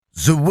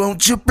So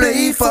won't you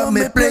play for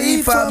me,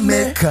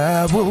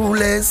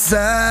 Kawule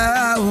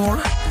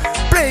sound,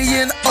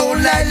 playing all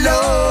night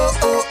long.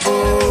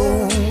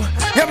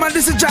 Yeah man,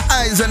 this is Jah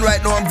Eisen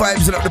right now. I'm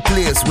vibing up the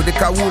place with the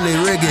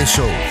Kawule Reggae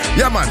Show.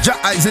 Yeah man, Jah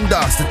Eisen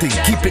does the thing.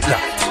 Keep it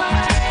locked.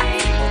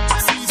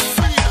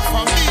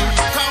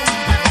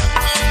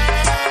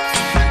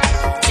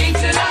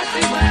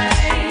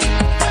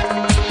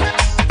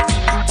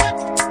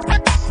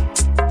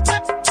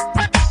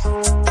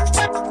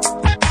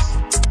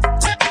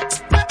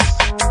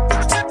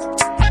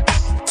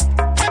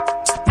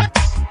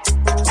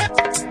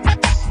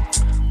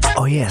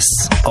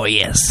 Oh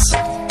yes.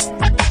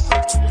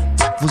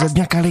 Vous êtes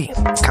bien calés.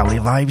 Kawule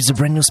Vibes, the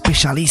brand new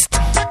specialist.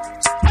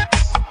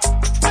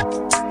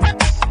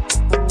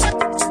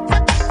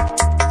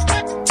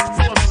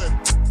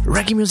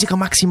 Reggae music au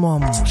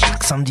maximum.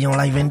 Chaque samedi en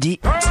live ND.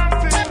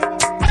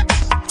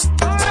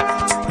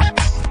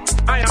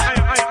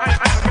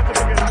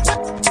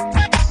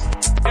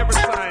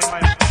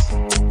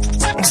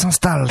 On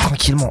s'installe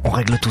tranquillement, on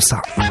règle tout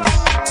ça.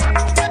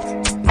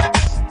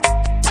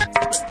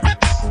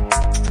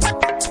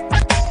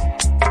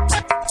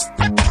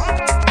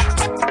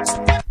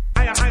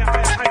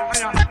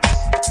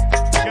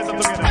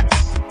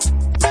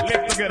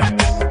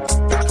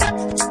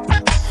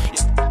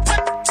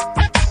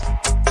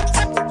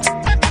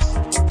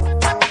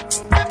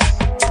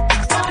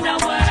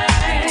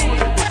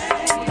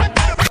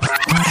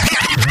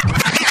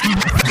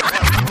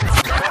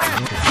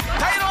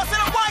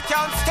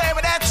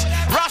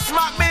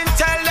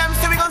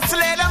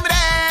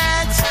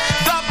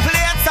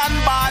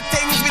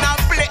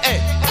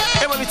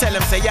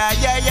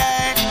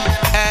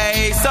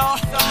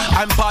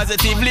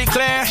 Positively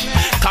clear,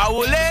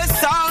 Kawule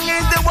song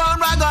is the one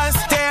we're gonna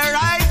stay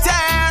right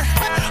there.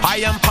 I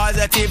am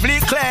positively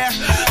clear.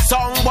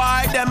 Song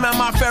boy, them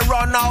am fi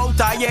run out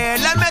of here.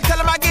 Let me tell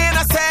them again,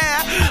 I say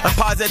I'm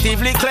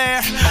positively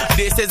clear.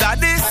 This is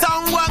this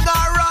song we're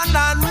gonna run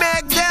and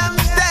make them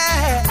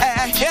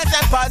stay. Yes,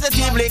 I'm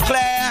positively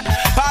clear,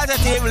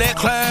 positively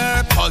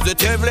clear,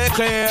 positively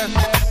clear.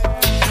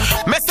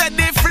 Me say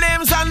the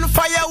flames and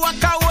fire what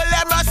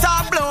Kawule must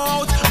have blow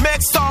out.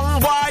 Make song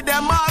boy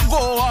them a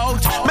go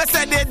out. Me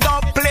say the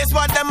dumb place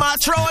what them a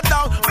throw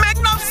down. Make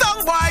no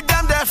song boy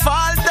them they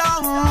fall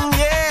down.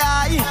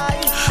 Yeah.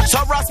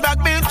 So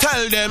Rossback me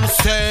tell them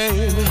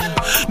say,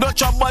 no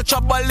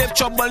trouble, if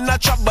trouble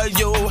not trouble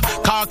you.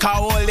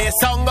 Kawule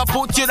song go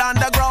put you on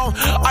the ground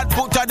and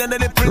put you in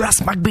the place.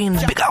 Rossback Bean,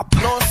 big up.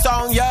 No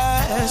song,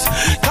 yes.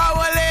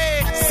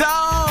 Kawule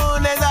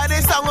sound is a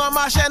this song I'm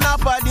mashing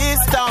up a this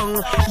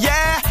song.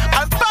 Yeah,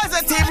 I'm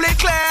positively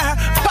clear,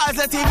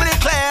 positively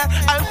clear,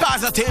 I'm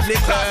positively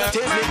clear.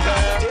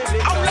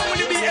 How long will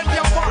you be at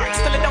your part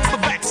till it down to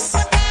vex?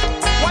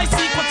 Why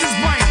seek what is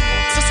mine?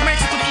 Just make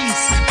it to the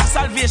east.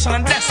 Salvation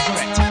and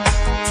desperate.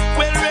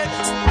 Well read.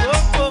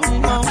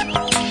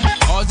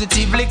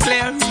 Positively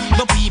clear.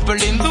 The people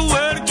in the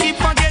world keep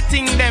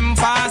forgetting them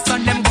past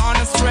and them gone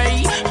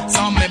astray.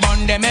 Some may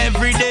burn them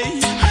every day.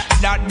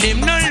 That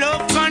them no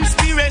love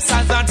conspiracy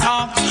as a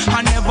talk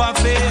and never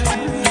fail.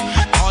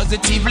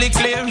 Positively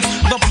clear.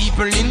 The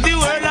people in the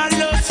world are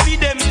lost for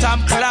them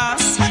top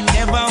class.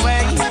 Never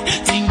way.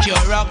 Think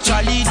you're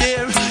actually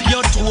there.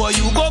 You're two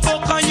you go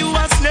back and you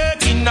a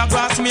snake in the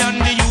grass. Me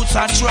and the youths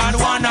are trod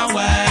one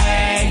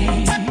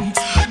away.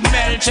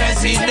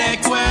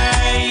 Melchizedek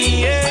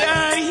way.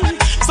 Yeah.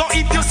 So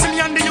if you see me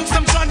and the youths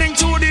I'm treading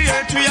through the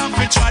earth, we have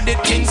to trod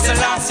it King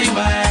Selassie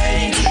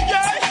way.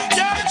 Yeah.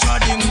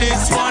 Treading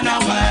this one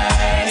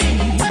away.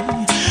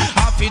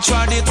 Have to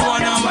trod it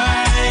one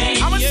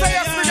away. I would say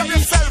you free of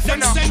yourself, you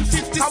know.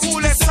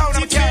 Kawule sound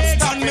and can't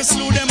stop me.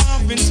 Slew them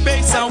off in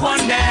space and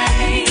one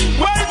day.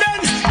 Well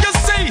then, you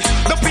see,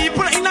 the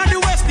people in the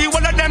West, the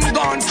one of them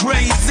gone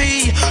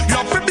crazy.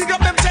 Love to big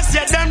up them chest,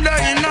 yeah, them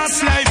they in a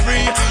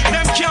slavery.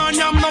 Them can't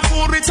yam no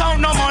food without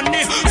no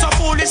money. So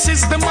foolish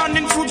is the man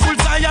in fruitful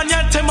Zion,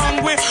 yet them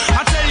hungry.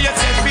 I tell you,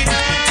 Tefi,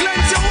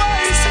 cleanse your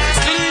ways,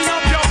 clean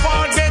up your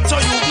fault, get to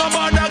you. No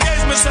bother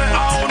guys, me say,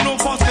 oh, no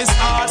fuss this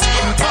art.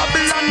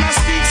 Babylon no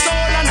speak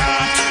soul and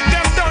heart.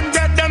 Them don't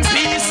get them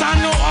peace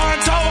and no heart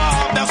to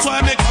walk. That's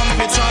why me come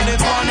to try it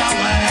one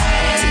away.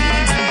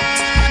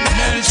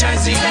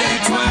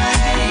 Melchizedek way.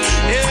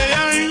 Yeah.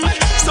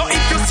 So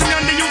if you see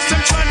on the youth,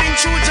 them trending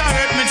through the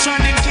earth, me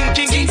trending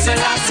King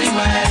Selassie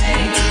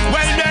way.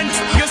 Well then,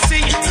 you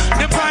see,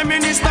 the prime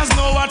ministers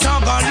know what I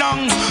got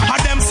long.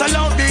 And them sell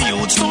out the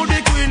youth to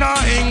the Queen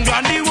of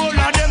England. The whole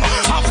of them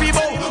happy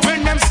bow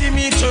when them see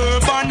me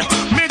turban.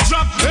 Me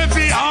drop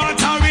every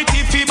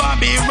authority fi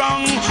be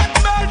wrong.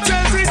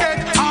 Melchizedek,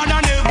 and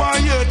I never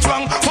yet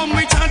wrong. When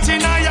we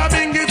chanting, I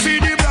bring it for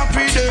the black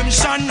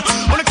redemption.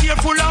 Wanna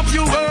careful of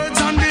your words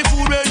and the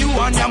food where you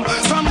and them.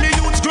 From the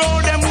youth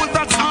grow them with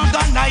that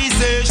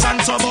organization.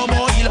 So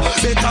boil,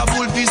 better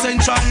bull for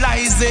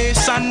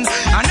centralization.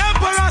 And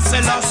Emperor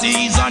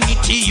Selassie is an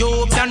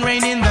Ethiopian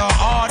reign in the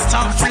heart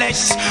of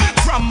flesh.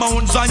 From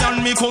Mount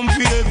Zion me come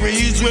for every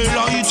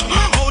Israelite.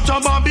 Out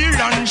of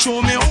Babylon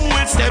show me how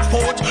it step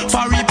out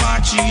for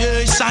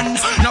repatriation.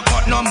 No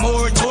cut no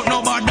more, out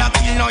no bother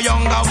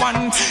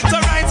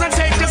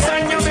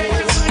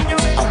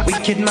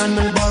man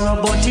will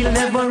borrow, but he'll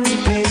never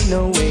repay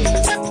no way.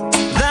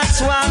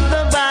 That's what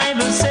the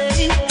Bible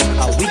say.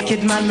 A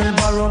wicked man will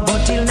borrow,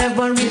 but he'll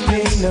never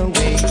repay no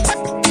way.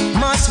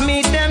 Must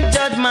meet them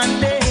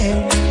judgment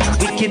day. A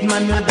wicked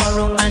man will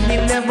borrow and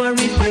he'll never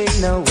repay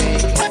no way.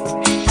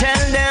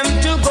 Tell them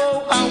to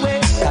go away.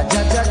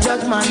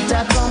 Judgment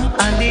a come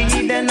and the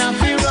heathen have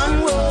to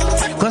run.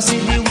 Cause see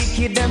the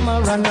wicked them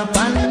a run up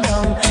and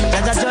down.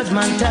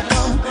 Judgment a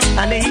come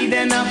and the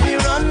heathen have to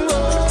run.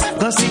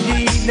 Cause see the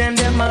heathen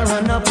them a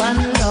run up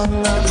and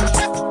down.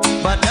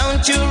 But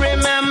don't you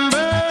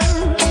remember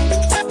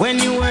when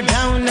you were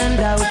down and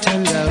out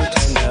and out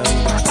and out?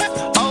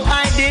 Oh,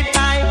 I did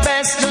my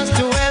best just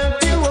to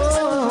help you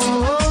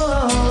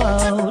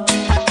out.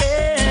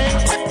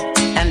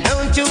 Yeah. And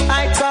don't you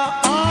I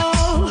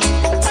call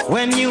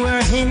when you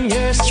were in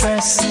your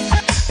stress,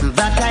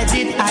 that I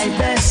did my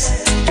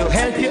best to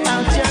help you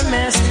out your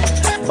mess.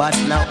 But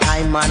now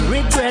I'm on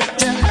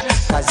regret,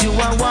 cause you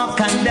are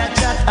walking that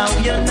chat, how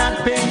you're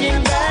not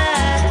paying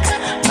back.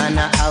 Man,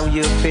 how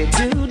you fit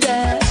do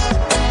that?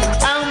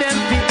 How them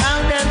fi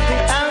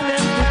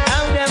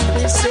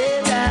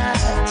say that?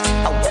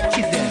 I'll work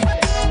it then.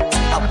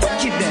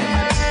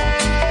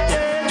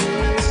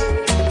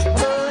 Oh,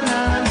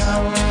 no.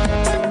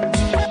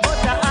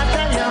 But I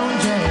tell you,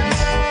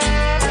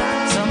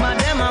 some of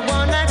them are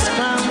born like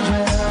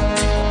scoundrels.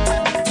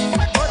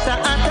 But I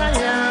tell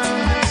you,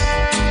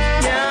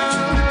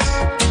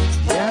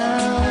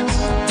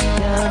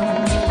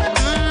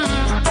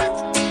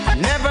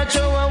 never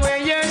throw away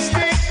your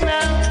stick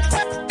now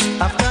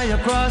after you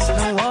cross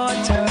the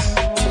water,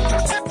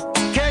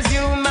 cause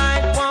you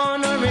might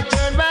wanna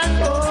return back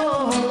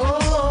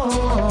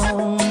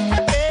home.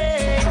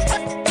 Hey.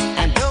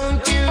 And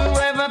don't you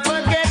ever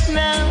forget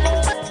now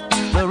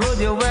the road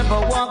you ever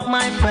walk,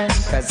 my friend,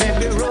 cause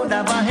every road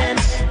have a hand,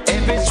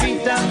 every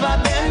street have a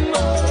bend.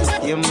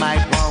 You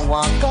might wanna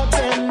walk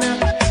again.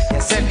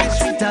 Yes, every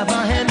street have a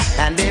hand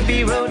and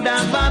every road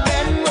have a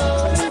bend.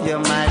 You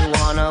might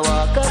wanna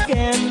walk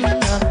again.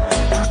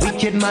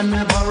 Wicked man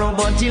will borrow,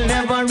 but he'll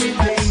never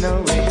repay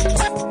no way.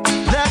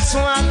 That's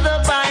what the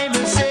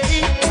Bible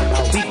say.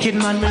 A wicked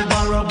man will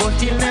borrow,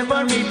 but he'll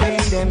never repay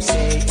them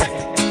say.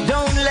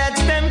 Don't let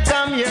them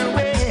come your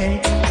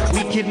way.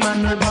 Wicked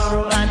man will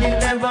borrow and he'll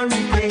never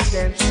repay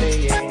them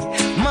say.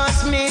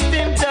 Must meet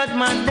him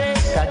judgment day.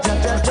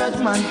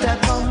 Judgment to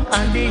come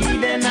and the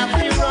heathen have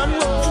to run.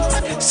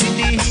 See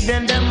the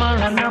heathen them a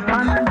run up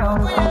and down.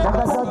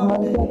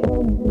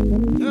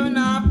 Turn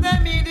off the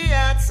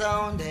immediate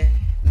sound.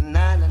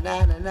 Na na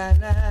na na na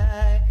na.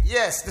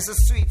 Yes, this is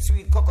sweet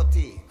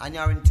Cocotte, and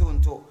you're in tune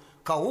to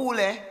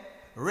Kahule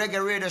Reggae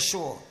Radio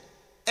Show,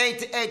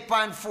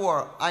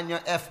 88.4 on your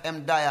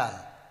FM dial.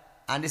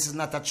 And this is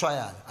not a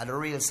trial, a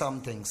real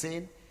something.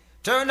 See?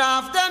 Turn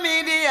off the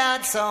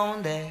immediate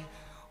sound.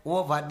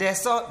 Over there,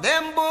 so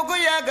them Bogo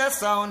Yaga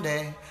sound.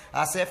 I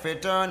say, if you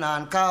turn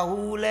on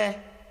Kahule,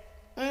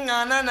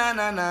 na na na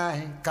na na,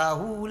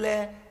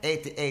 Kahule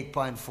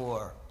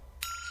 88.4.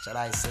 Shall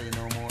I say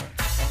no more?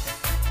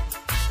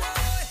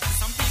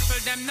 Some people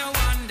them no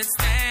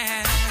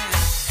understand.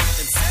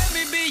 Them say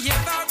me be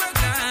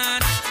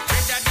arrogant,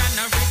 redder than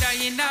a redder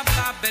in a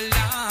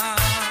Babylon.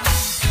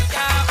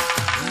 Yeah.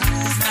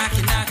 Who's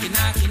knocking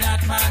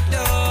at my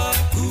door?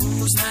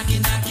 Who's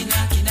knocking at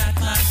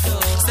my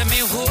door? Say me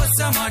hold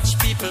so much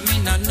people, me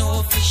no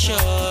know for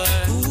sure.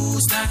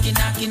 Who's knocking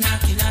at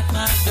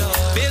my door?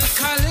 Bill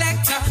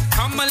collector,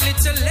 come a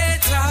little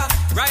later.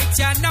 Right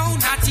here now,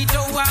 Natty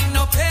don't want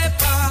no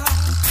paper.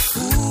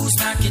 Who's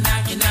knocking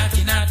at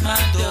my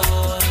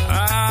door?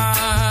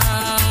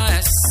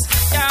 Yes,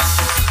 yeah.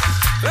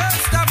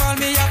 First of all,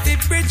 me have the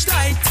bridge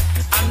light.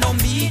 I no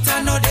meat,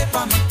 I no dip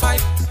on my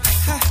pipe.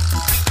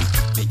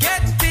 Me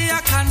get me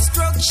a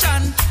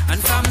construction,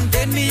 and from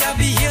then me I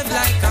behave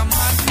like a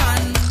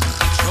madman.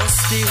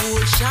 Trust the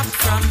whole shop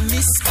from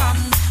Miss Spam.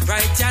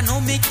 Right, you know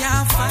me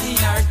can't find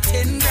her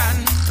 10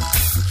 grand.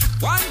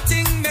 One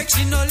thing makes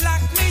she no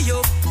lock me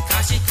up,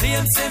 cause she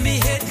claims say me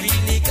head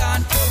really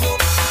gone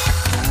corrupt.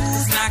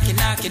 Who's knocking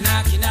at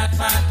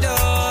my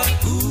door?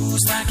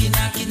 Who's knocking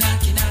at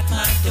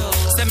my door?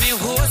 Say me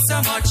hold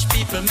so much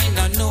people, me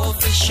no know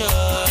for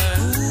sure.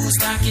 Who's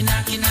knocking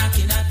at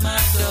my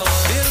door?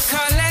 Bill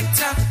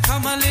collector,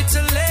 come a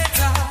little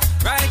later.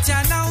 Right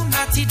here now,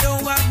 Natty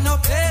don't want no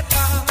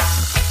paper.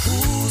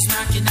 Who's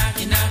knocking at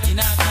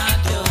my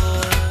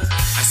door?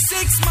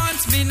 6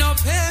 months me no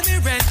pay me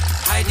rent.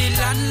 I the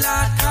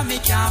landlord cause me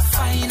can't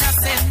find a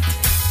cent.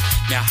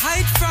 Me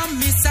hide from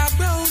Mr.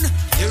 Brown.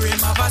 You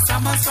remember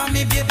someone from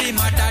me baby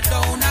mother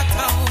down a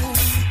town.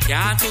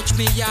 Can't touch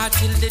me yard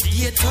till the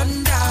day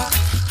turn dark.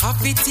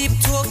 Happy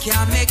tiptoe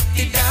can't make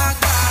the dark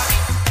back.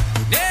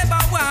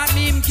 Never want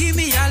him give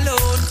me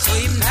alone, so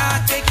him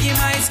not take him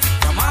eyes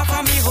from off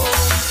of me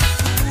home.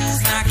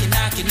 Who's knocking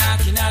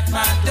at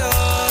my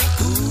door?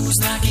 Who's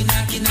knocking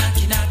at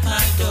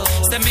my door?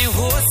 Say me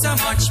hold so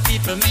much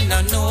people, me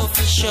no know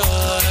for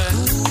sure.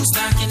 Who's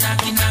knocking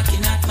at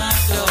my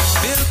door?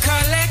 Bill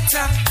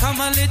collector,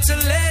 come a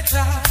little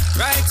later.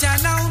 Right here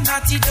now,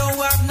 Natty don't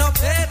have no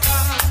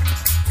paper.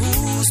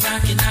 Who's Who's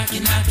knocking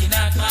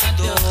at my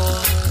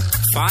door?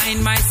 Find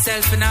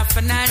myself in a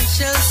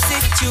financial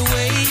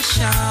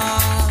situation.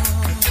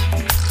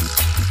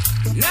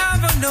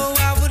 Never know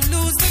I would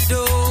lose the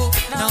dough.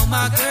 Now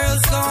my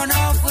girl's gone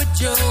off with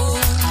Joe.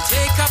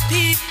 Take a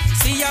peek,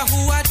 see ya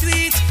who I do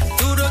it.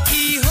 Through the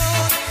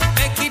keyhole,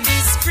 make it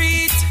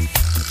discreet.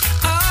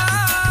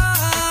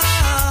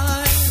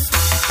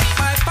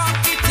 My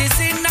pocket is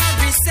in a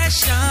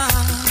recession.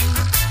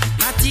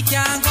 Natty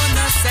can't go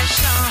no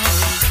session.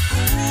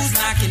 Who's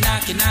knocking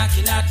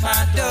at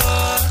my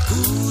door?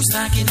 Who's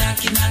knocking at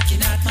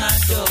my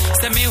door?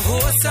 Say me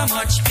hold so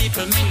much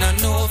people, me no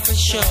know for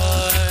sure.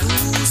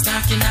 Who's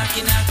knocking at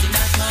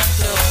my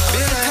door?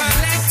 Bill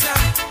collector,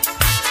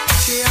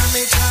 she a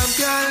me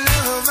champion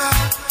lover.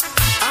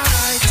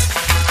 Alright,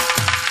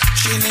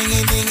 she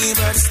ningy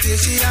but still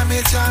she a me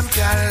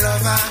champion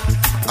lover.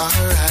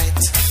 Alright,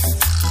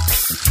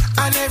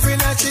 and every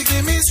night she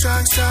give me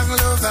strong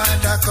love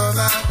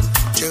undercover.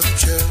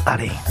 True.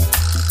 Allez,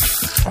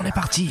 on est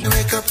parti.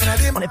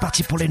 On est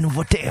parti pour les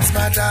nouveautés.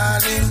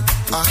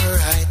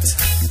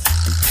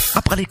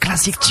 Après les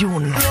classic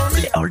tunes,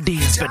 les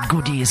oldies but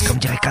goodies, comme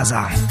dirait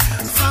Kaza.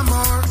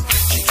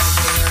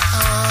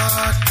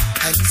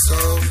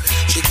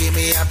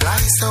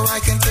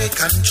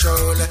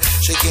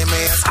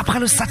 Après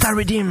le Sata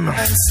Redeem,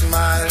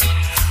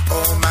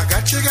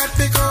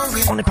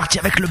 on est parti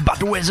avec le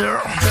Bad Weather.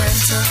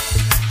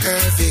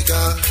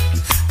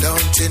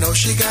 Don't you know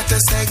she got a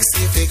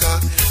sexy figure?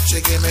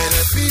 She give me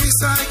the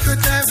peace I could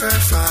never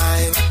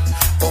find.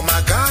 Oh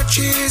my God,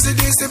 she is a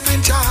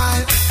disciplined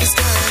child. This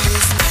girl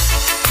is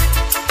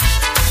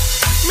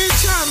me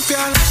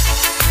champion.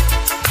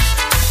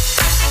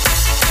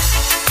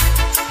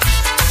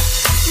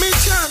 Me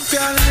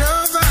champion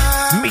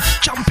lover. Me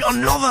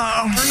champion lover.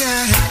 Oh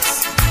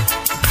yes.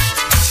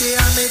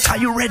 Are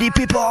you ready,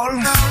 people?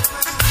 Alright.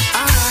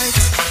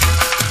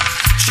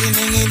 She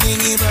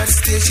ningy but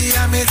still she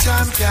a me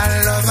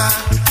champion lover.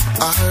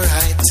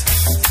 Alright.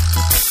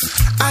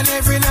 And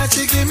every night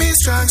she give me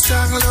strong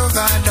love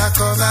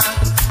undercover.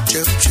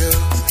 True.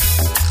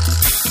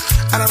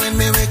 And when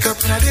me wake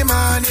up in the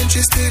morning,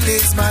 she still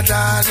is my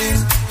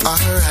darling.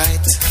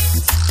 Alright.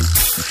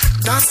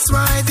 That's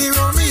why the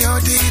Romeo,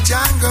 the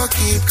Django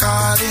keep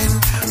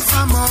calling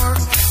for more.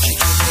 She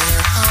give me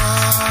her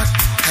heart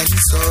and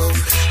soul.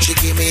 She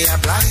give me a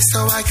blind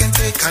so I can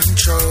take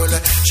control.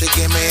 She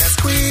give me a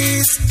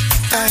squeeze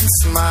and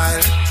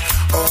smile.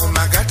 Oh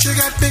my God, she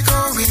got me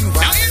going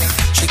wild.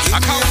 She give me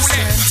a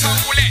strength,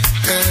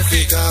 her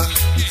figure.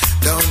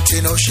 Don't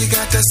you know she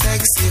got a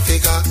sexy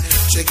figure?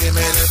 She give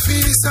me the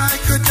peace I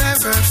could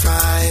never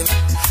find.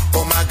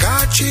 Oh my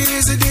God, she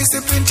is a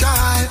disciplined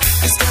child.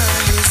 This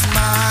girl is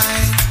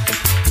mine.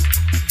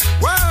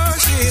 Whoa,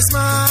 she is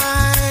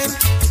mine.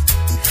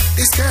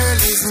 This girl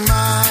is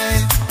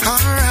mine.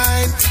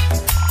 Alright.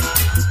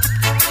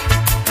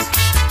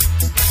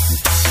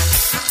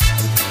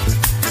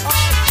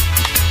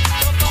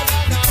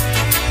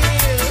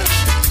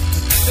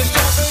 The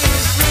struggle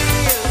is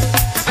real.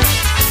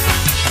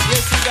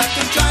 Yes, you got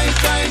to try.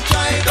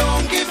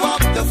 Don't give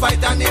up the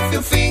fight. And if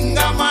your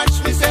finger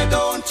match me, say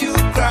don't you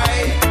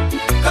cry.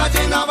 Cause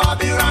in a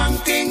Bobby wrong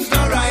things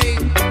no right.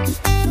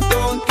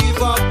 Don't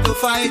give up the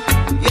fight.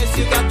 Yes,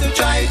 you got to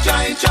try.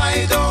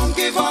 Don't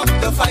give up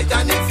the fight.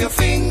 And if your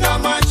finger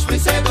match me,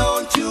 say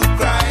don't you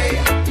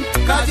cry.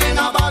 Cause in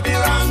a Bobby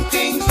wrong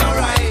things no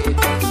right.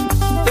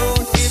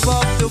 Don't give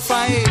up the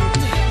fight.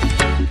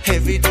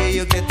 Every day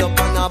you get up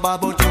on a bar,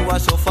 but you are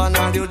suffer, and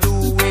all you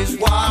do is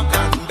walk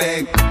and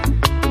beg.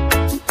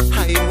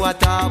 And you a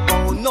talk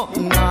about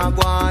nothing not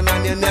go on,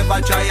 and you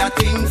never try a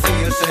thing for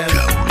yourself.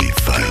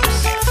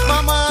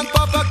 Mama and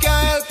Papa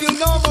can't help you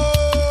no more.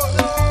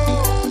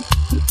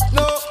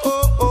 No.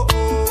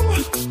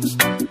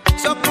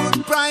 So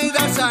put pride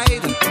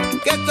aside,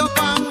 get up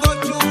and go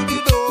through the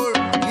door.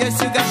 Yes,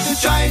 you got to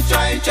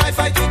try,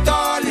 fight with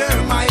all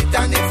your might.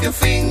 And if your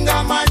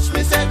finger match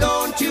me, say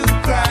don't you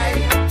cry.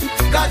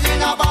 Cause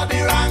in a Bobby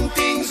wrong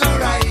things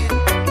alright.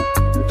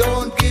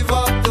 Don't give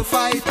up the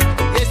fight.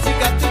 Yes, you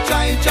got to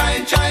try.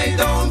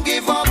 Don't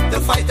give up the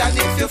fight. And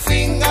if your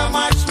finger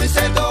match me,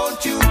 say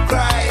don't you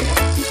cry.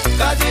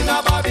 Cause in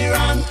a Bobby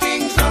wrong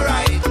things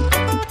alright.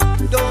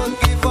 Don't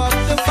give up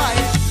the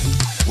fight.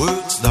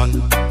 Work's done,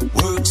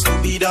 work's to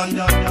be done.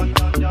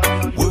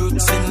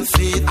 Work's in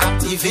faith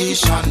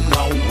activation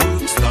now.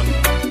 Work's done,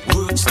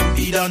 work's to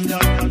be done.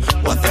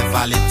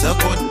 Whatever little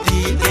good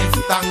deed,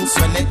 give thanks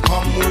when it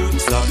come.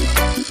 Work's done,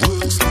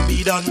 work's to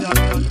be done.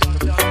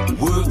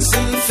 Work's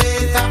in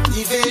faith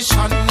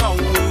activation now.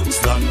 Work's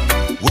done,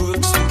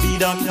 work's to be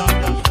done.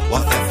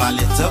 Whatever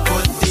little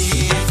good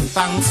deed,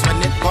 thanks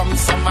when it comes.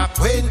 Some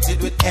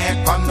acquainted with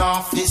aircon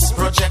office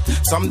project.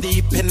 Some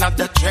deep in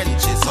the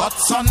trenches, hot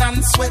sun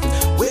and sweat.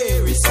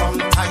 Weary some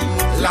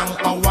time, long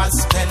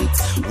hours spent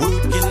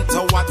working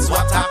towards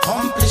what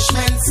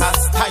accomplishments.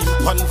 As time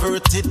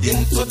converted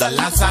into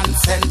dollars and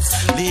cents,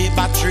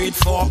 labor trade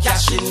for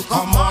cash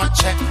income or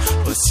check.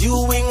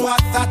 Pursuing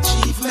what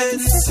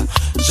achievements,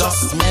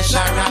 just measure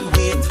and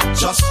wait,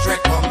 just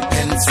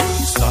recompense.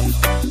 Work's done,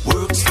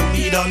 work's to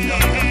be done.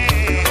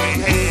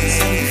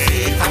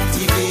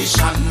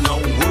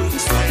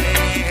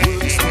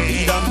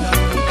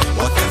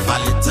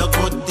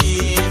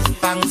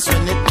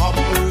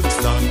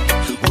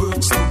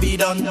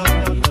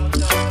 done.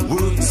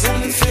 Works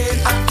in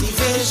faith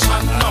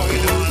activation now.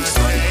 Works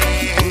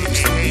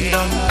to be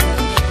done.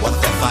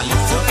 Whatever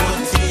little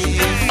good thing,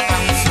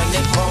 thanks when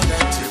they come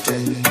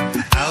today.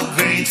 How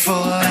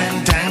grateful and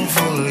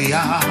thankful we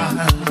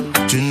are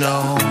to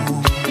know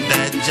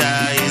that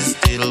Jah is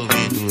still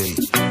with me.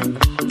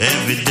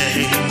 Every day,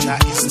 Jah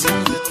is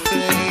still with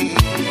me.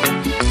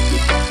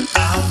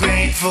 How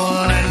grateful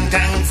and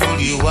thankful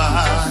you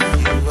are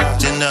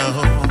to know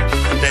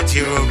that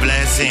you're a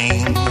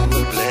blessing,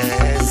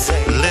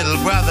 little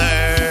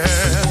brother.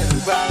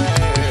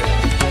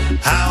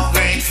 How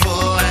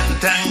grateful and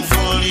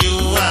thankful you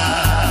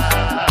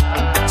are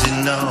to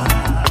know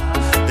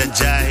that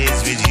Jah is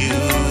with you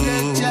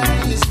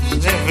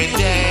every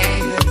day.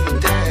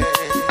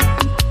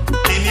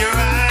 In your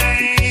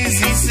eyes,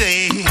 He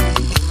say,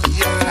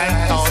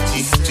 I taught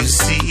you to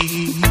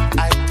see.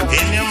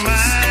 In your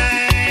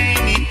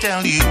mind, He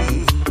tell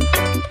you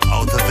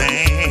all the things.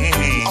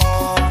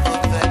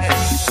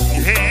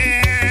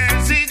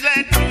 Yes, He'd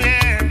let you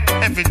hear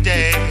every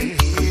day.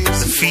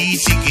 The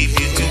feet He give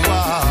you to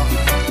walk.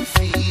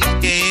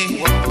 Yeah,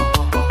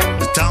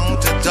 the tongue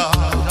to talk.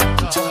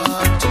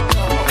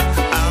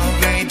 How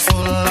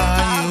grateful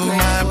are you,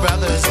 my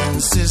brothers and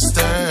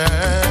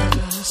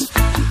sisters,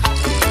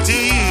 to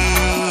you,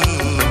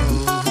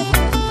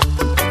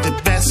 the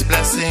best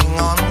blessing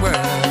on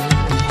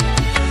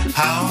earth.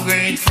 How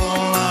grateful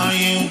are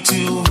you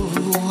to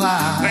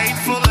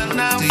grateful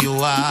enough to your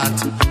heart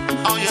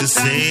to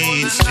say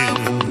it's true.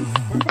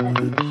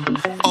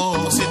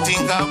 Oh, so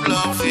think of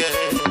love,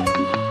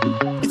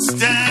 yeah. It's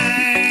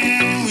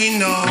time we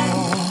know.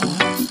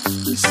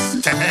 It's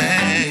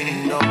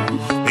time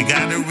we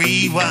gotta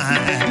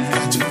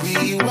rewind,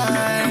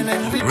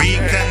 and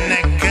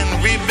reconnect and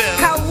rebuild.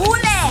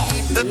 Kawule,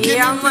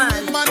 yeah man.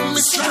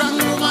 Strong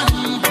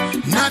woman,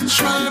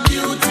 natural,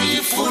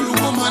 beautiful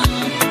woman.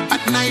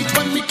 At night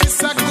when we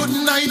kiss a good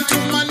night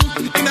woman.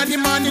 In the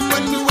morning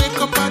when we wake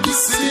up at the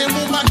same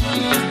woman.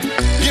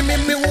 Give me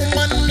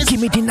woman. Give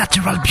me the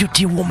natural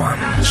beauty woman.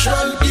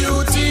 Natural,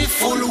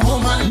 beautiful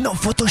woman. No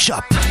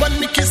Photoshop. When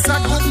we kiss a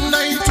good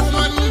night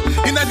woman.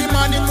 In the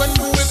morning when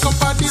we wake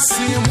up at the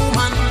same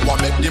woman.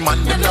 What make the man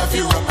they love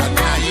you up at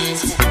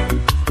night?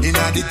 In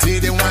the day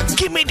they want.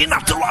 Give me the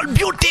natural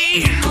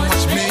beauty. Too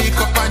much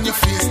makeup on your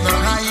face, no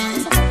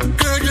right.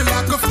 Girl, you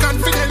lack of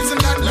confidence in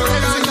that no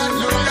right.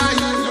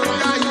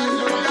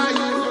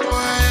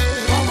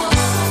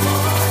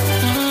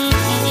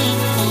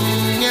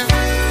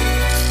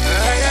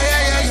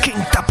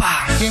 King Tapa.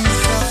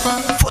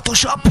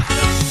 Photoshop.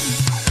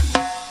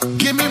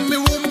 Give me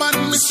woman,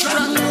 me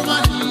strong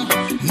woman.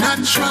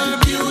 Natural,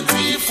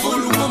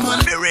 beautiful woman.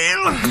 Be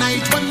real.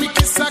 Night when we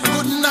kiss a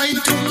good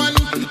night woman.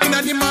 In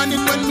the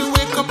morning when we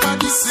wake up at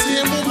the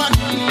same woman.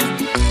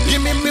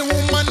 Give me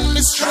woman,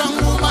 me strong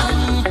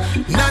woman.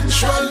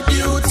 Natural,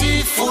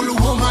 beautiful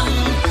woman.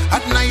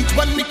 At night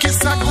when we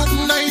kiss a good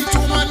night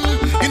woman.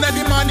 In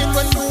the morning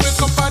when we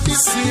wake up at the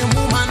same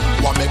woman.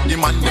 What make the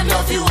man they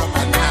love you up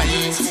at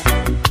night?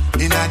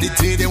 In the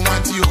day they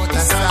want you out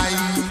of sight.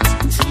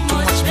 Too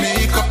much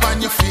makeup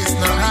on your face,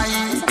 no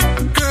right.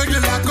 Girl, you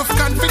lack of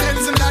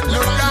confidence in that no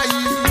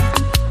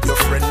right. Your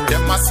friend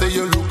them must say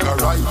you look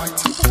alright,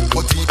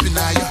 but deep in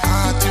your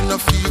heart you no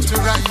feel to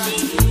right.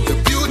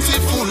 You're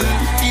beautiful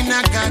in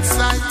a God's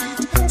sight,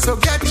 so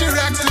get your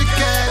act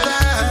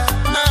together.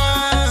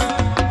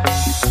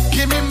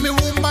 Give me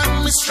woman,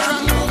 me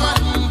strong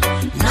woman.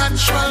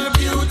 Natural,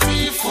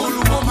 beautiful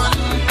woman.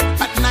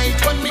 At night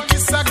when we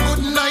kiss a good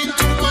night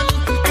woman.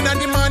 In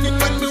the morning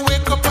when we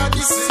wake up at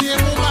the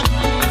same woman.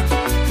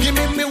 Give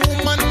me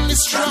woman, me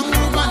strong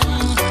woman.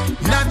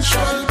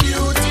 Natural,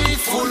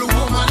 beautiful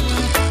woman.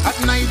 At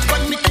night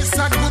when we kiss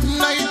a good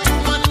night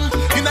woman.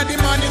 In the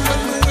morning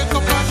when we wake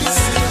up at the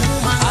same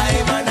woman.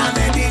 I'm gonna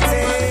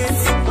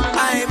meditate.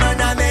 I'm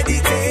gonna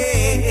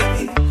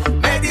meditate.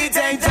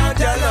 Meditate on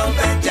your love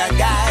and your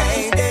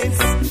guidance.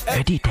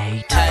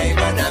 Meditate. I'm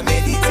gonna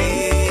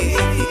meditate.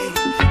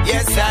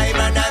 Yes, I'm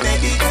gonna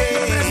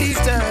meditate.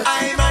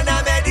 I'm gonna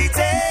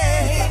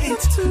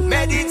meditate.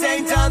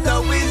 Meditate on the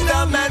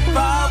wisdom and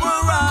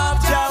power of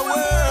your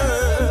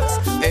words.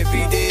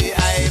 Every day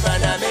I'm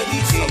gonna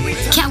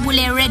meditate.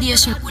 Kawule Radio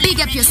Show. Big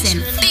up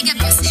yourself. Big up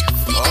yourself.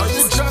 Are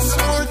you just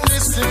worth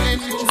listening?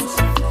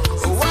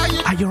 Why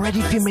you Are you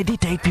ready to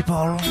meditate,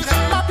 people?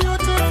 my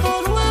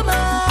beautiful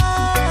woman?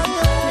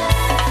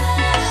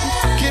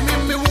 Give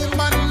me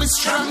woman, me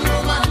strong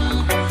woman.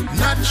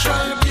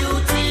 Natural,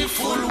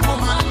 beautiful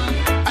woman.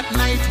 At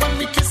night when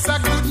we kiss a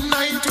good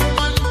night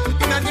woman.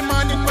 In the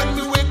morning when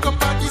we wake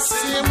up at the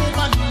same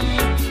woman.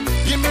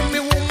 Give me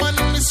woman,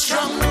 me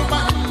strong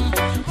woman.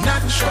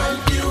 Natural,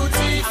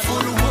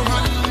 beautiful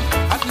woman.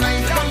 At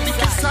night when we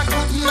kiss a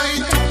good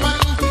night woman.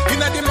 In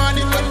the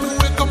morning when we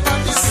wake up at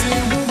the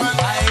same woman.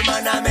 I'm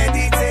gonna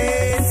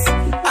meditate.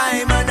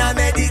 I'm gonna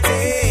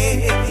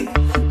meditate.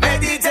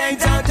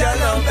 Meditate on your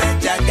love and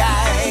your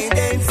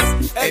guidance.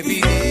 Every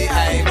day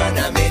I'm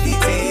gonna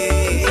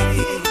meditate.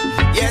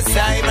 Yes,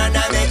 I'm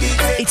gonna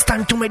meditate. It's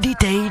time to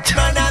meditate.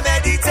 Gonna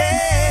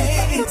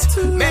meditate.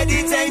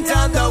 Meditate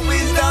on the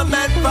wisdom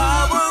and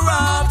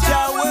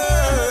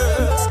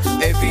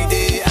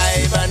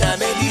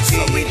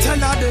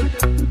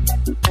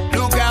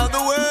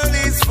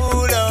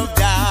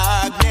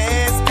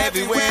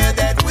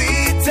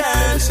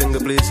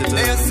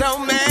There's so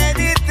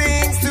many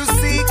things to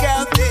seek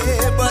out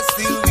there, but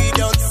still we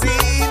don't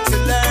seem to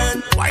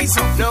learn. Why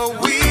so? No,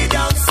 we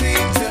don't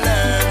seem to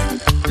learn.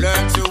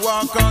 Learn to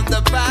walk on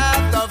the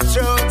path of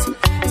truth.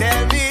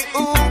 Tell me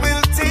who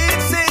will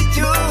teach the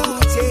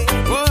youth.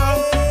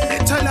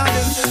 Tell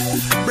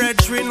them,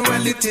 brethren,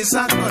 well it is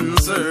a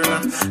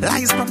concern.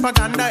 Lies,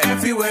 propaganda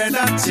everywhere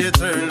that you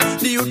turn.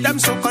 The youth them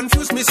so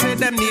confused, me say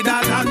them need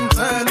a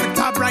lantern. With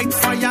a bright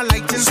fire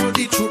lighting, so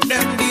the truth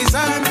them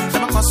discern.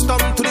 Them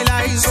accustomed to the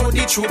lies, so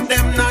the truth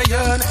them not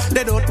yearn.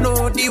 They don't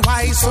know the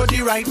why, so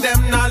the right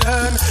them not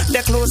learn.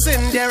 They're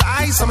closing their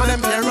eyes, some of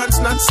them parents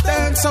not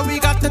stern. So we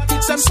got to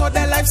teach them so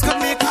their lives can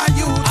make a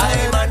youth.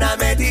 I'm on a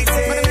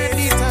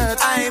meditate.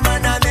 I'm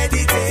on a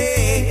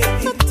meditate.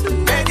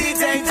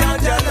 Meditate on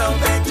your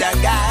love and your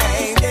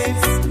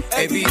guidance.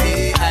 Every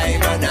day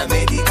I'm on a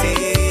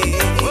meditate.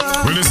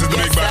 Well, this is the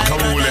big bad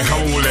Kawule.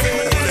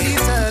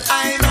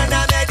 I'm on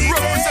a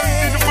meditate.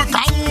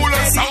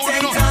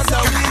 Meditate on the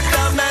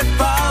wisdom and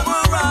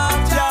power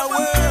of your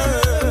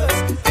words.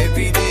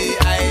 Every day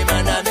I'm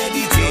on a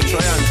meditate.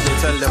 Try and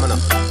tell them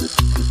enough.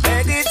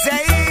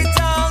 Meditate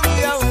on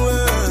your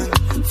word,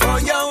 for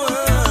your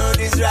word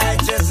is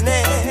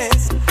righteousness,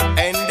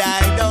 and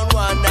I don't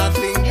want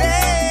nothing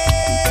less.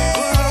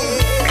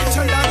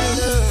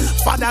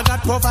 Father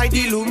God provide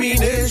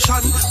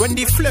illumination. When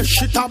the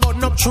flesh it a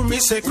burn up through me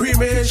say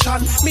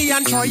cremation. Me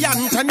and Troy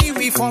Anthony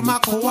we form a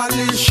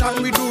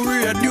coalition. We do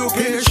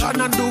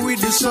re-education and do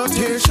with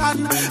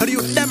dissertation. The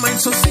youth them mind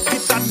so sick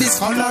it at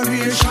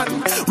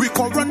discoloration. We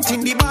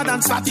quarantine the bad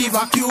and start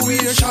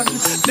evacuation.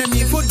 Them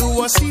evil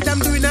do us see them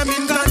doing them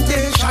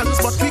incantations,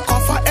 but we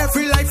cover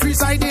every life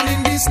residing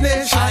in this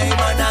nation. I'm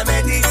on a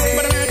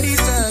meditate.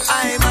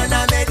 I'm on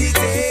a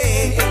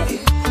meditate.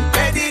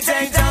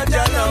 Meditate on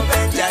your love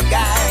and your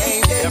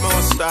guidance.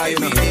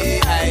 Every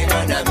day I'm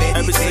on a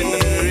meditate.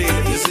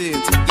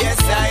 Yes,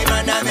 I'm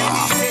on a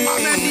meditate.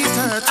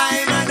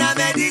 I'm on a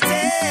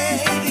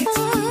meditate.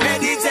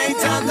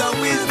 Meditate on the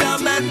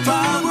wisdom and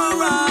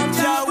power of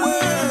your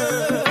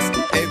words.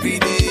 Every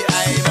day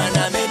I'm on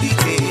a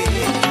meditate.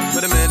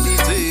 But I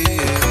meditate.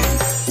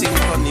 Think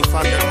on the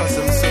Father cause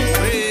I'm so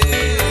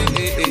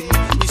great.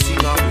 We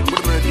sing out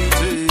with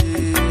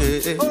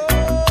meditate.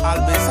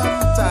 I'll be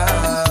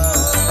sometimes.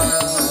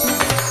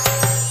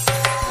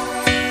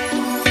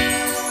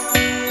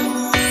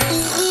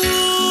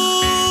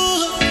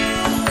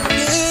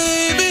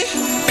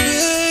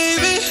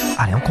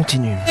 Allez, on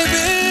continue.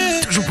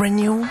 Toujours brand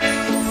new.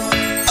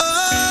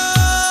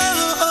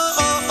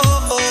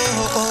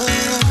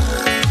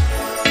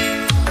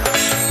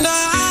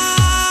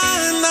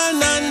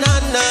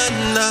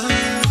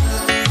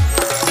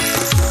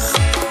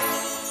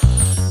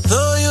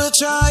 Though you're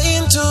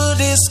trying to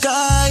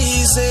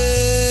disguise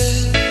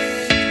it,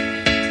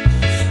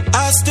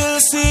 I still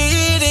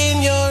see it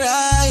in your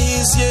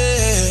eyes,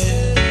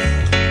 yeah.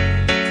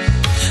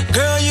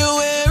 Girl, your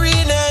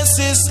weariness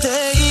is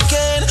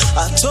taken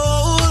a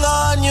toll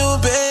on you,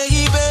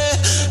 baby.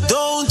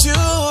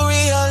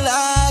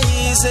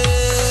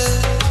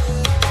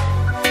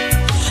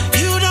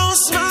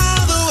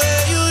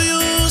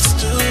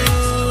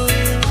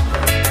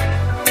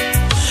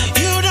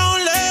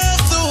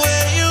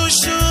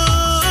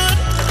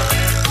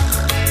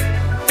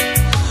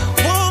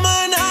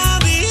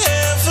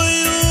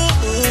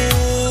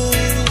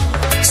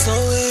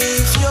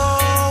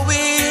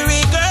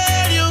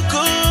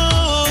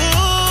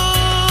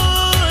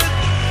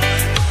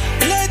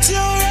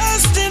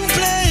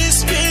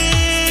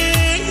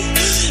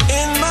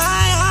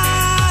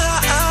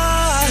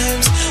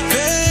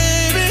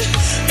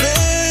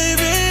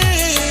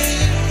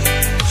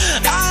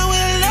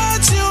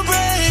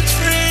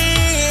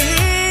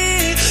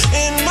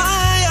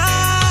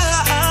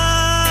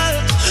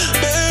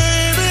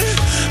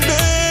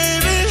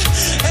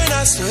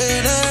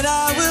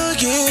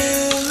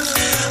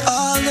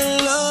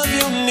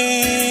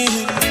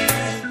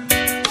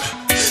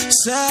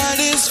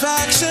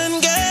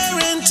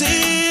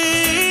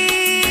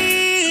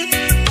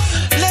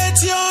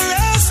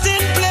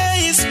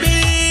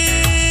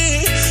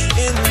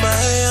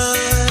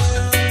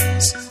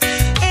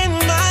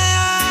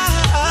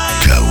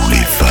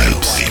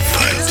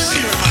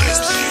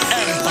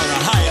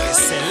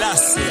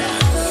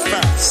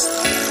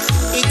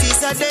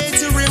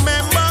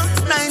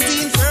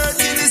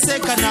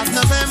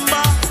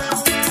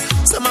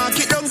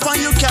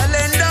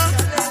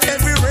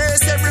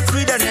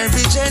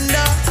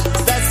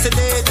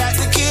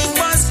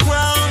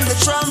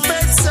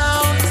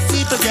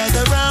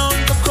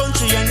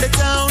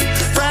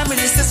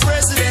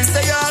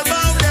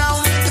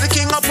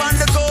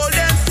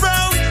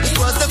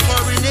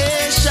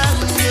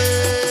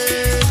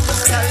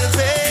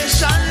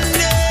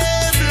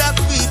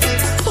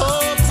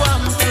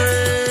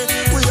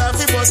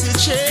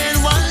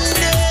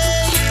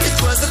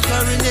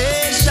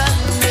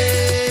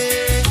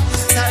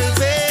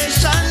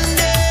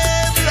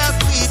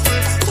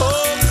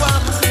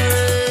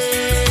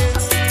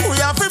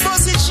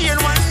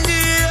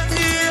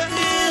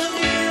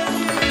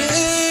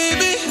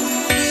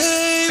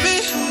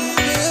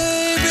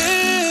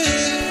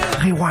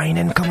 Rewind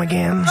and come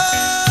again.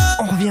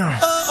 On revient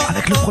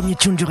avec le premier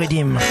tune du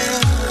Redeem.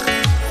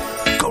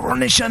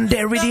 Coronation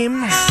Day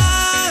Redeem.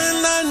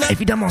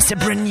 Évidemment, c'est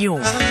brand new.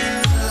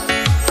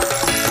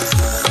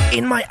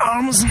 In my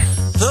arms.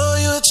 Though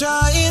you're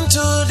trying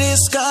to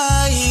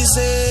disguise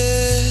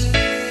it,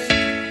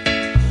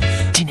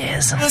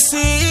 Tinez. I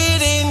see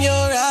it in your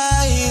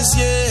eyes,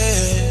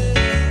 yeah.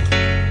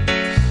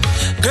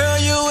 Girl,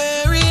 your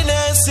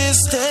weariness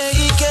is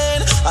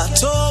taken a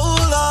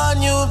toll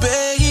on you,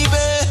 baby.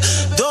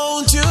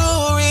 Don't you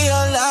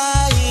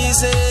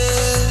realize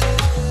it?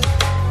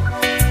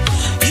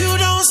 You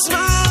don't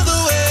smile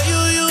the way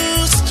you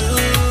used to.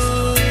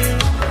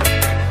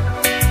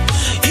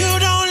 You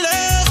don't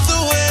laugh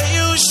the way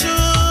you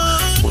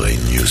should.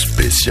 Brand new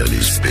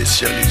specialist.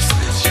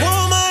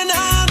 Woman,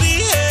 I'll be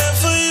here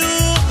for you.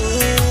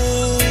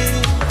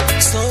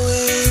 So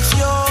if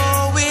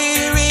you're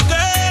weary,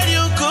 girl,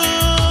 you could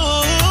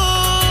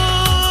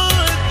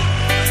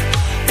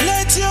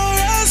let your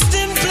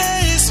resting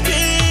place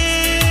be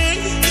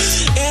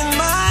in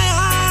my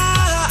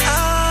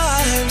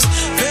arms,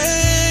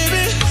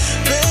 baby.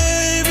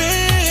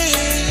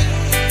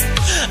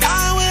 I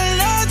will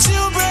let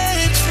you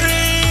break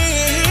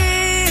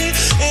free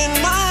in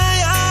my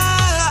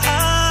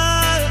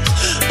arms,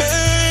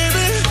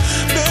 baby.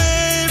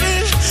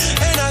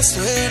 And I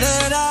swear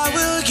that I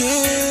will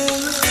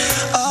give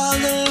all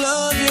the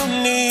love you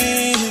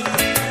need.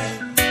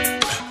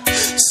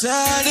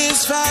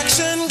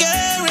 Satisfaction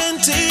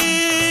guaranteed.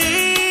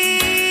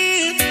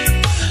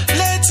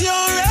 Let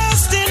your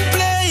resting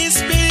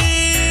place be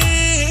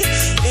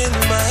in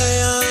my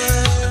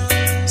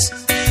arms,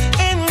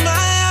 in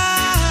my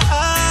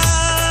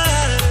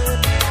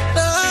arms.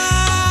 Na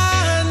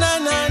na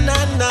na na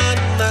na.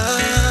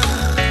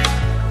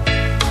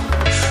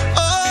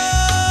 Oh,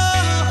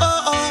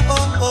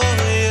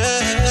 yeah.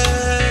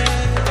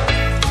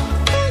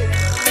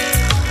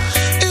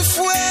 If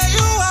where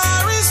you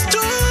are is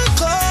too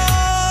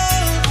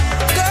cold,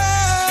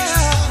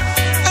 girl,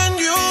 and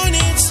you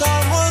need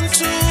someone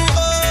to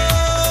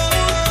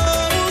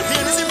hold.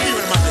 Here is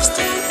Imperial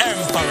Majesty,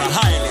 Emperor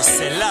Haile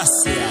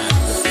Selassie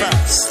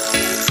first.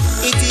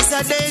 It is a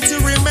day to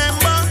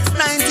remember,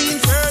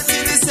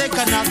 1930, the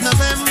 2nd of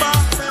November.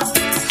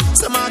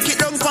 So mark it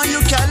down on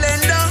your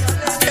calendar.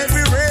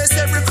 Every race,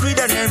 every creed,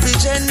 and every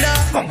gender.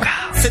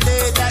 The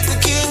day that the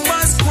king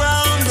was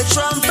crowned, the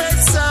trumpet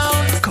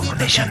sound.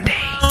 Coronation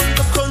Day.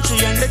 The country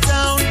and the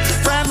town.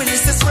 Prime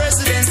ministers,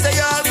 presidents, they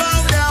all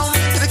bow down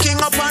to the king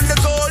upon the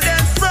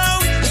golden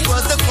throne. It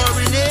was the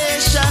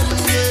coronation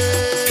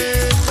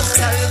day.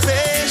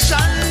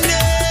 Salvation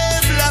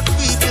day. Black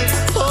people,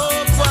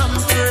 hope and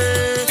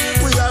pray.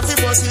 We have the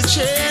bossy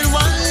chain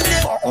one day.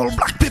 For all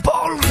black people.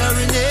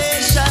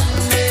 Coronation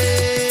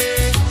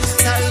day.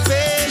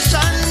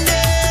 Salvation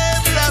day.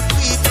 Black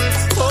people,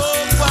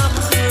 hope and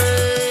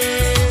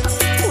pray.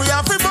 We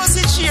have the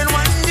bossy chain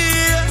one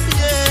day.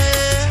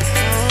 Yeah.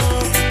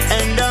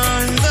 And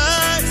on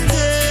that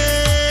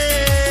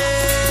day,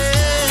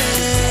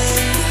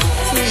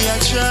 we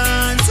are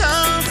chant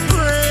and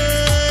pray.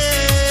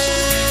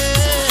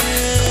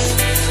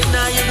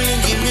 Now you bring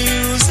the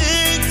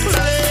music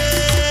play.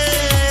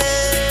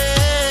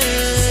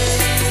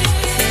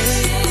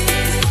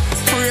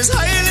 Praise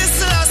Haile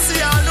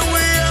Selassie all the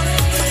way.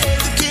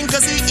 The king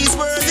 'cause he is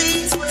worthy.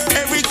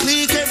 Every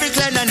clique, every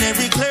clan and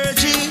every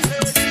clergy.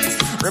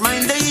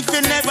 Reminder if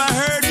you never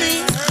heard me.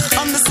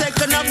 On the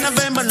 2nd of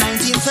November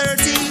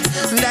 1930.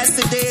 That's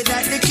the day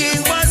that the king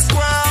was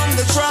crowned.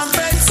 The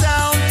trumpet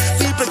sound.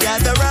 People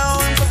gather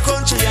round for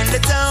country and the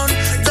town.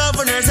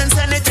 Governors and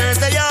senators,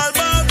 they all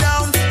bow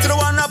down to the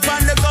one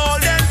upon the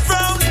golden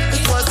throne.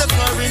 It was the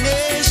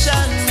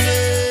coronation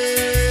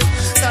day.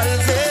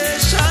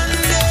 Salvation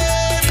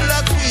day.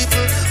 Black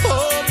people,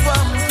 hope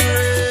and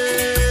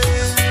pray.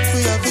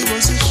 We have the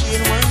most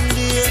shame one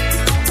day.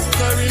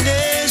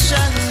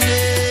 Coronation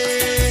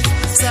day.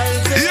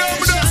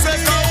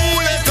 Salvation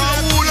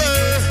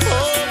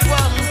hope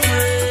and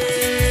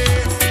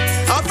pray.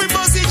 Happy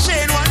bossy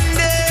chain one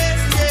day,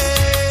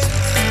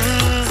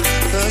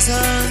 yeah. 'Cause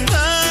on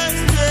that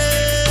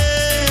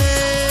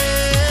day,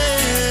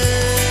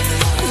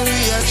 we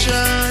are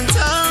chant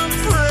and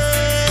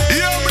pray.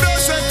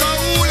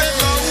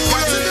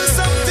 Got to do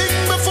something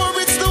before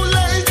it's too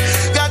late.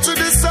 Got to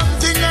do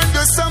something and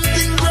do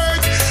something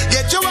great.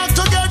 Get your act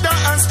together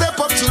and step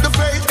up to the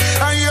plate.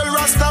 And you'll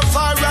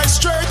Rastafari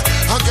straight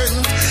again.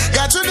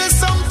 Got to do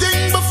something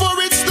before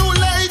it's too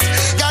late.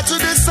 Got to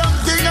do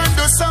something and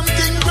do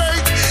something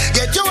great.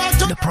 Get your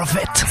act Le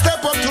prophète.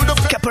 step up to the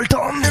plate.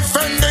 Capleton.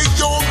 Defend the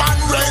human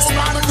race,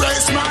 man and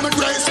race, man and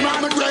race,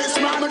 man and race,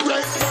 man and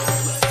race.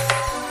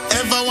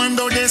 Everyone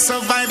though they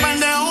survive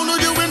and they own,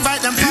 would you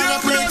invite them for a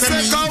plate to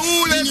me? Come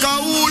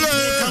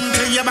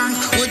to your bank,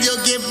 would you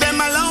give them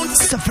a loan?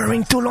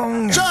 Suffering too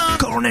long.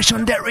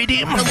 Coronation Day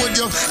Redeem. Would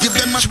you give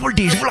them a Je vous le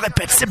dis, je vous le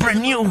répète, c'est brand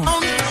new.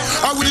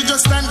 or would you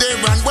just stand there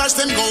and watch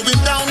them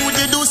going down? Would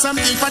you do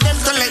something for them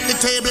to let the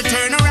table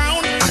turn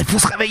around? Allez, faut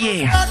se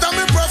réveiller. Got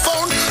me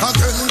profound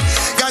again.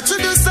 Got to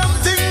do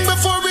something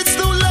before it's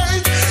too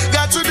late.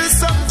 Got to do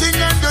something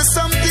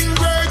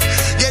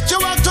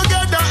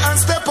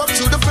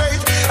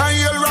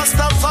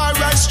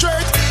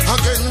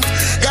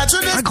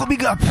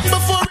big up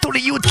à tous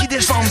les youths qui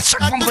descendent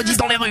chaque vendredi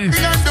dans les rues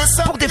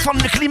pour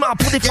défendre le climat,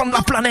 pour défendre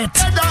la planète.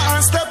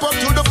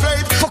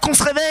 Faut qu'on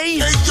se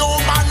réveille.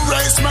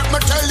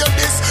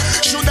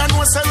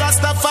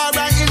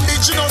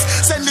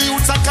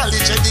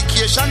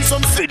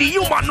 C'est the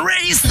human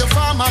race. The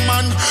farmer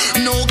man,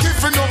 no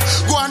giving up.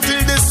 Go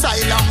until the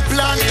silent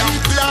plant.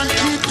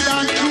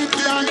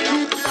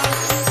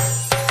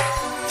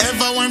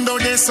 Ever wonder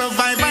they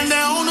survive on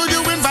their own? Would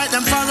you invite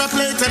them for a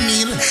plate of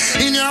meal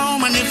in your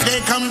home? And if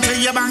they come to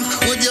your bank,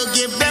 would you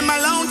give them a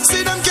loan?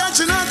 See them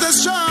catching out the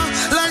straw,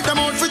 like them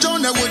out for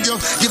Jonah. Would you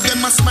give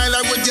them a smile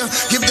or would you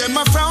give them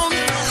a frown?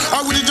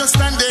 Or would you just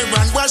stand there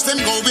and watch them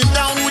going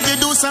down? Would you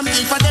do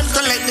something for them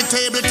to let the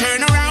table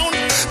turn around?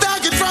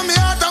 Target from me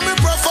heart and me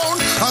profound.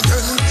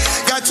 Again,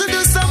 got to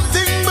do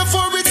something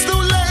before it's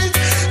too late.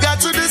 Got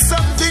to do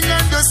something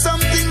and do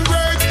something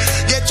great.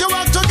 Get your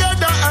act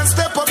together and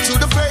step up to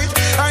the plate.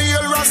 And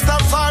you'll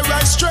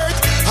Rastafari straight.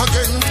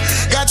 Again,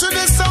 got to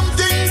do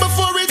something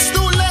before it's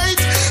too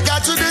late.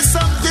 Got to do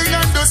something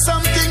and do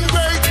something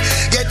great.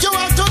 Get your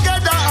act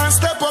together and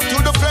step up to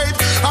the plate.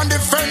 And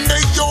defend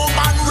the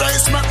human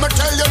race. Let me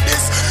tell you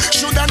this.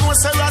 Should I know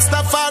say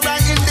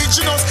Rastafari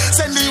indigenous?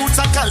 Send the youths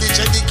a college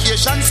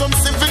education, some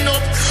saving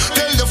up.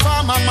 Tell the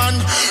farmer man,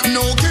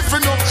 no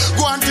giving up.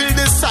 Go until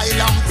the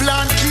silent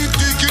plant keep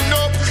digging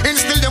up.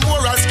 Instill the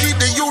morals, keep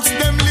the youths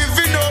them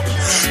living up.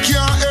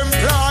 Can't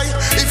employ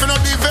if you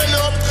not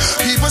develop.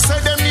 People say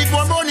them need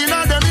more money,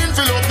 now them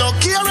envelope. No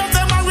care if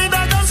them are with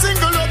them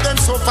single up. Them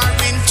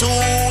suffering too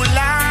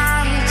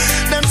long.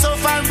 Them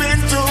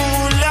suffering too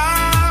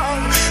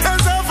long. Them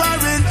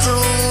suffering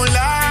too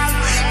long.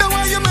 The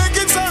way you make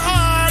it so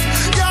hard,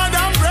 you're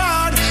damn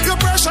proud.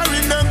 You're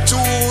pressuring them too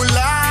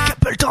long.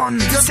 Capleton,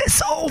 c'est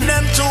ça.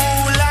 Them too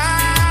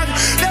long.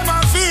 Them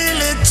I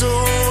feel it too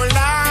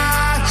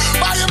long.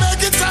 Why you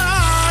make it so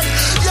hard?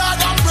 You're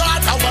damn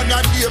proud. I want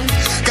your name.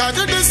 Got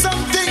to do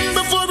something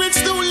before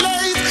it's too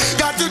late.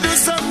 Got to do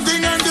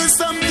something and do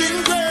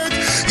something great.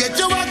 Get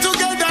your act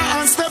together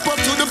and step up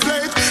to the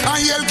plate.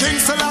 And yell King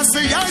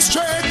Selassie, I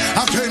straight.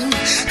 Again,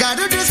 got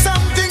to do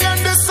something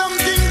and do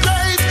something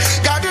great.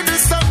 Got to do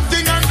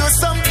something and do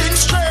something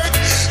straight.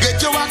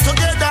 Get your act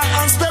together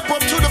and step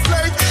up to the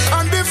plate.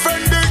 And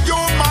defend the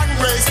human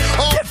race.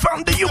 Oh,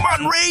 defend the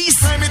human race.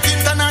 Climate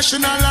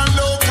international and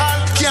local.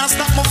 Can't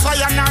stop my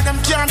fire now, them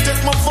can't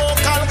take my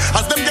vocal.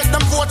 As them get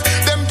them vote,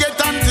 them get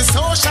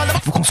antisocial.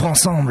 Faut qu'on soit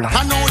ensemble.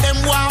 I know them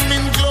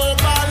warming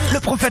global. Le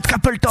prophète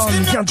Capleton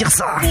vient dire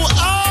ça. Who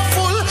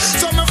awful,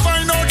 so me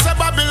find out say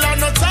Babylon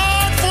not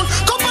thoughtful.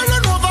 Come and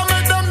run over,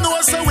 make them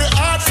know say we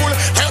artful.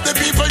 Tell the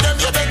people them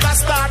you better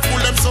start pull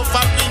them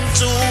suffering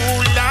too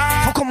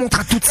long. Faut qu'on montre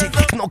à toutes ces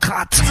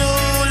technocrates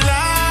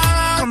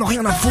qu'on n'a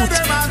rien à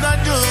foutre.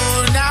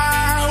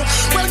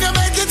 When you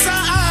make it so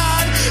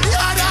hard,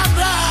 you're that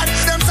bad.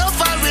 Them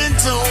suffering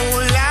too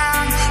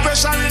long.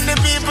 Pressuring the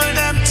people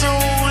them too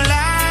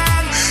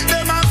long.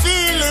 Them I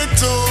feel it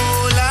too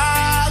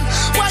long.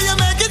 Why you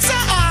make it so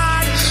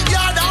hard?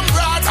 You're damn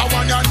bad. I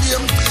want your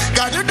name.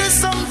 Gotta do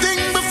something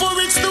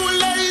before it's too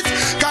late.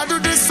 Gotta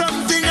do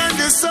something and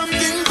do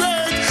something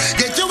great.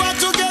 Get your act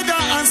together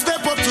and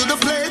step up to the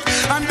plate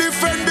and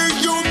defend the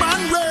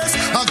human race.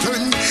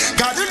 Again,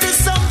 gotta do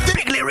something.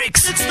 Big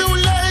lyrics. It's too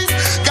late.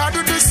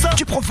 Gotta do something.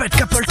 Du prophète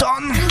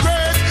Capleton.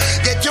 Great.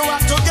 Get your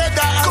act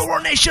together.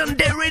 Coronation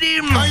Day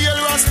Redeem. And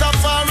you'll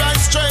Rastafari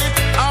straight.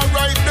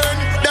 Alright then.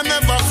 Them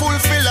never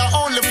fulfill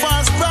only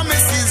false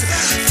promises.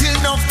 Till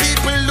enough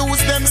people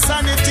lose them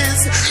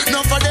sanities.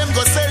 None for them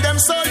go sell them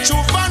soul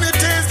through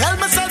vanities. Help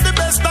me set the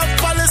best of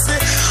policy.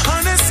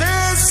 And it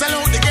says, sell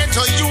out the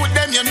ghetto youth,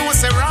 them you know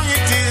say wrong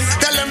it is.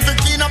 Tell them to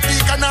clean up the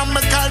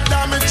economical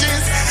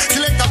damages.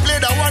 Select a play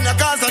that one,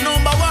 cause the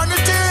number one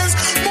it is.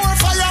 More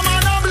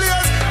fireman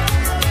ablaze.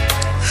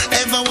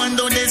 Everyone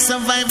don't they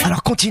survive.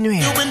 Alors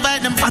continuez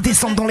à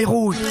descendre dans les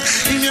roues,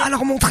 à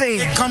leur montrer.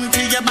 Come to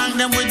your bank,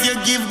 then would you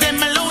give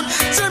them a loan?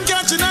 Some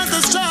catching out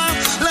the straw,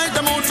 like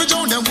them out for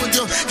John, then would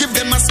you give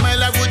them a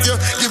smile, or would you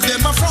give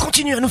them a frown?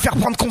 Continue à nous faire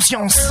prendre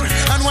conscience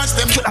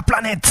que la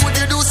planète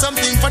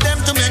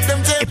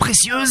est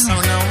précieuse,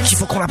 qu'il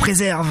faut qu'on la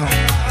préserve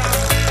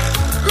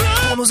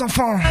pour nos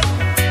enfants.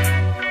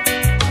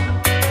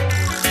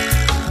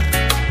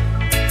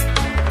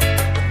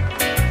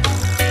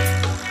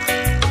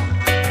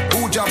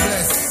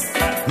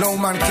 No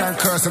man can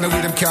curse and the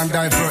rhythm can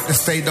divert to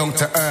stay down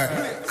to earth.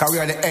 Cause we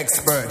are the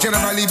expert.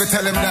 General Leave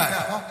tell him that.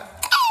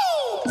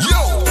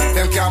 Yo!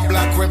 Them can't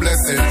block we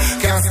blessing.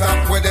 Can't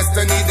stop with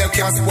destiny. Them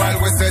can't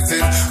spoil we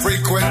setting.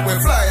 Frequent we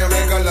fly,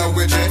 regular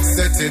we jet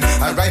setting.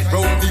 And right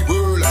round the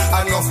world,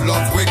 enough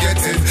love we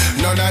getting.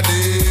 None of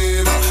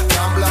them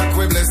can't block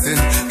we blessing.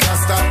 Can't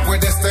stop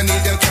with destiny.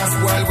 Them can't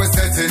spoil we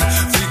setting.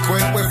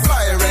 Frequent we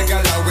fly,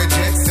 regular we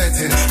jet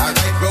setting. And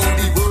right round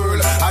the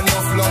world,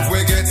 enough love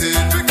we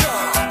getting.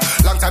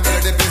 Long time in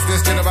the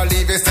business, General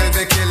Levy say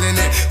they killing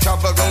it.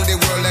 Travel around the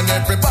world and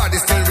everybody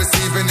still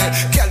receiving it.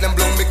 Girl them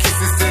blow me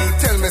kisses still,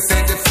 tell me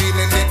say they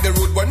feeling it. The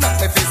rude one not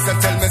my fist and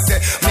tell me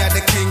say me are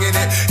the king in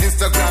it.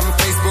 Instagram,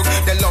 Facebook,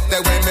 they love the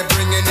way me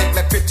bringing it.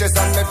 My pictures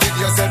and my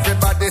videos,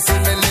 everybody see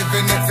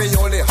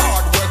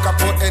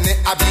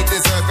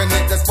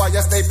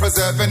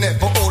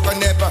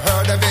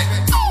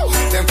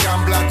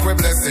we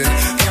blessing.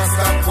 Can't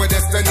stop with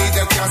destiny,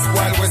 them can't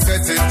spoil we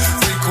setting.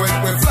 Frequent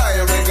we fly,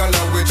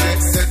 regular we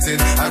jet setting.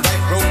 And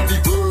right round the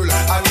world,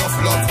 enough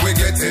love we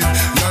getting.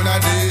 None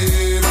of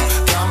them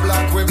can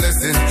block we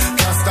blessing.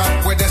 Can't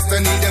stop with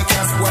destiny, them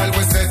can't spoil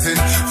we setting.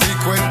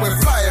 Frequent we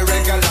fly,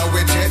 regular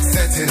we jet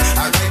setting.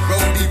 And right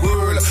round the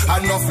world,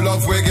 enough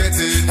love we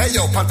getting. Hey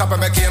yo, on top of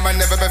my game and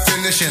never be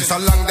finishing. So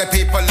long the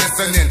people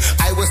listening,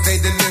 I will stay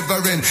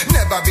delivering,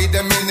 never be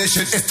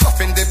diminishing. It's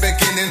tough in the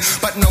beginning,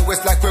 but now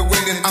it's like we're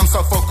winning. I'm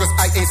so focused,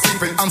 I ain't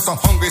sleeping. I'm so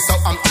hungry, so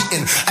I'm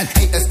eating. And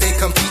haters stay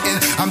competing,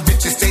 and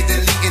bitches stay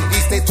deleting. We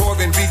stay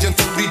touring region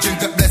to region,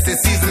 the blessed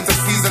season to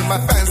season. My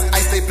fans, I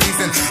stay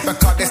pleasing,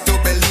 because they still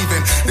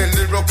believing. The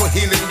lyrical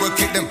healing will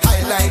keep them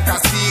high like a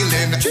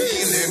ceiling.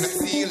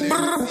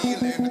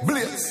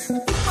 Blitz.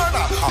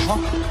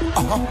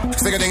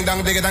 Sing a ding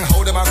dong, dig a dang,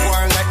 hold them and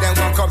quarrel like them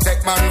one come take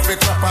man for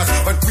clappers.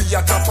 But we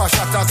are tougher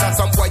shatters and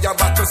some boy are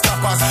back to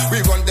stop us. We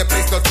run the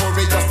place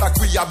notorious like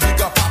we are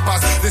bigger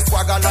papas. This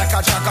swagger like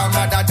a jacker,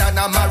 madder than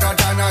a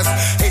Maradonas.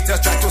 Haters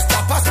try to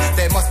stop us,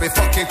 they must be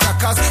fucking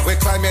crackers. We're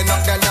climbing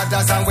up the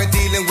ladders and we're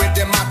dealing with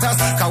the matters.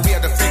 Cause we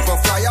are the frequent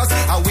flyers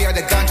and we are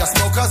the ganja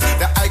smokers.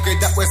 The high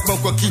grade that we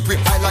smoke will keep it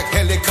high like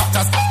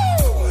helicopters.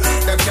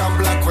 Them can't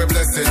block with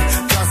blessing.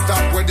 Can't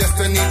stop with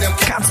destiny. Them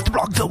can't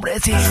block the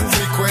blessing.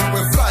 Frequent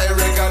we fly,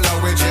 regular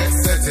we jet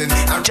setting.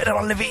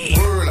 General Levy,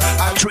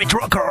 Street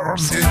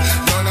Rockers.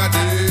 None of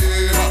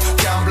them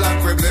can't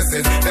block with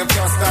blessing. Them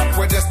can't stop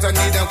with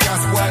destiny. Them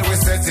can't spoil we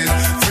setting.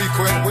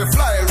 Frequent we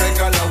fly,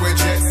 regular we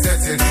jet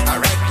setting. I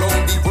right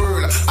round the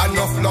world,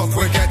 enough love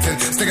we're getting.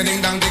 Stick a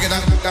ding dong, dig a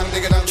dong, dong,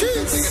 dig a dong, dig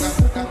a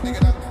dong, dig a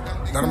dong.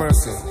 Not a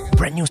mercy.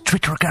 Brand new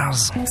Street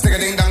Rockers. Stick a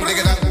ding dong, dig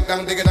a dong,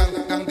 dong, dig a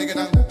dong, dong, dig a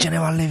dong.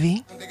 General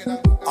Levy.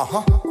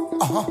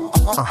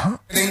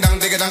 Ding dong,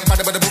 dig a dong,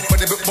 bada bada boop,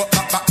 bada boop,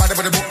 bada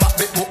bada boop,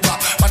 bada boop,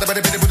 bada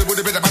bada bada bada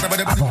bada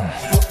bada bada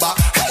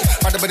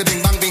bada bada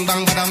bing bang bing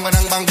bang badang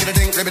badang bang get a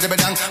ding, bada bada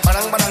dang,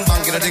 badang badang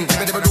bang get a ding,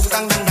 bada bada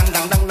dang dang dang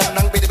dang dang dang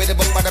dang, bada bada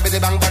boop, bada bada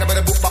bang, bada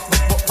bada boop, bop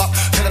boop bop.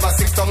 Tell about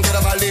 6 tongue, tell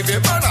about leave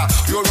it, brother.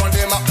 You run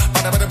them up,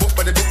 bada bada boop,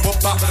 bada boop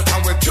bop,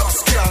 and we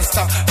just can't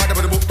stop, bada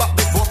bada boop, bop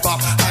boop bop.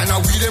 And now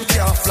we them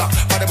can't flop,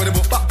 bada bada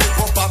boop, bop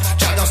boop bop.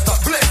 Try to stop,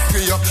 bless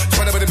me up,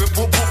 bada bada boop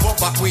boop bop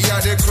bop. We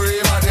are the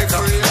cream, and the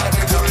cream, and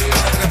the cream,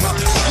 and the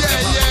cream.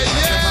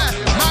 Yeah.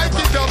 Mic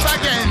it up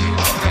again.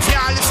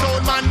 All the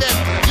sound man them.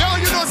 Yo,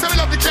 you know some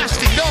love the clash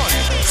thing, don't?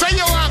 So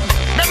you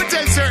let me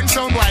tell certain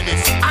sound boy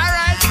this.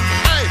 Alright,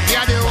 hey, we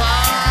are the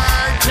war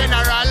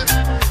general.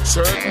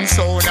 Certain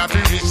sound have to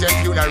reach the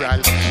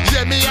funeral.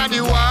 Yeah, me are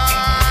the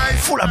war.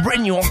 Full of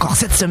brand new encore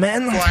cette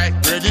semaine. Boy,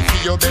 ready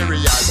for your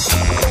burial.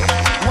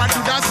 What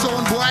do that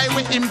sound boy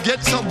when him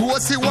get so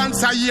bossy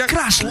once a year?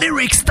 Clash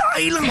lyric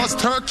style. Must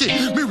turkey,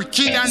 me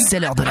wicked and c'est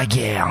l'heure de la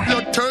guerre.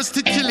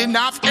 Bloodthirsty, killing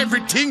off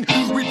everything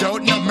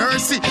without no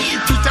mercy.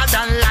 Peter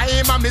than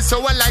lime and me so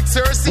like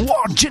Cersei.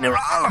 War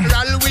General.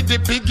 General with the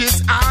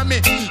biggest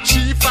army.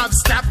 Chief of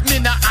staff, me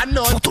na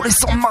know. Pour tous les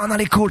soundman à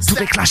l'écoute, tous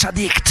les clash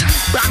addicts.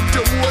 Back to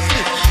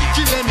Mosley,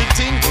 kill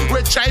anything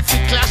we try to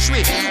clash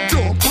with.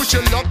 Don't push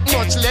your luck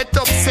much, let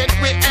upset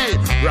with. Hey,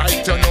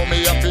 right you know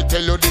me have to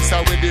tell you this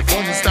how with the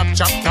fun stop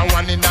chapter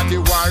 1 in the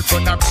war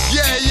gonna.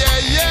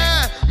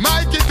 Yeah.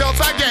 Mic it up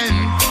again.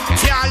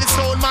 All the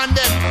sound man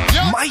them.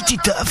 Yo, Mighty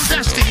Tough.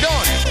 Flashed it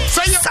down.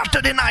 So you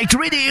Saturday Night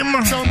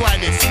Rhythm. Sound boy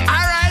this.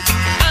 Alright.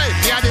 Hey,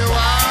 we are the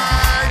war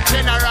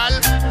general.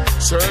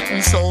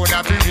 Certain sound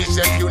have to reach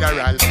the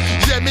funeral.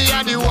 Yeah, me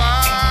are the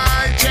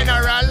war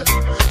general.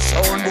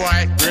 Sound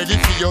boy, ready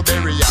for your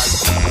burial.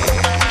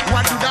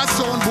 What do that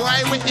sound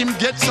boy when him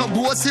get so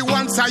bossy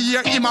once a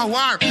year? Him a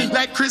war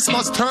like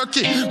Christmas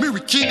turkey. Me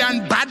wicked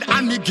and bad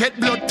and me get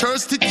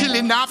bloodthirsty,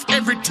 killing off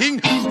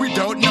everything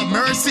without no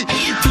mercy.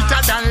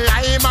 Peter than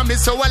lime and me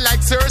so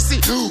like Cersei.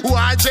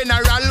 War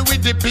general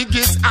with the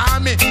biggest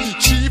army.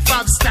 Chief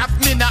of staff,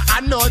 me na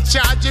no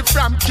charge it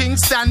from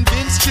Kingston,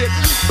 Straight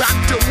back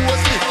to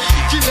Mosley.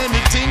 Kill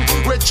anything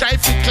we try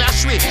to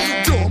clash with.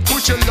 Don't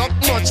push your luck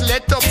much,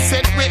 let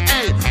upset with.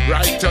 Hey,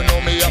 right you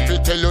know me have to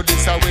tell you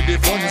this how with the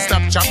fun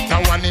stop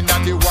chapter 1 in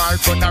the war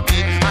gonna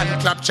be.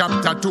 And clap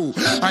chapter 2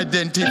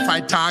 identify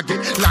target.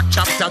 Lock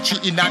chapter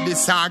 3 in the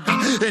saga.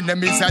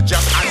 Enemies are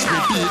just as we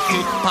beat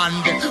it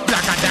pandem.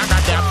 Black a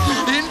dagger them.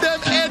 In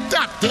them head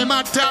that them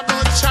a tap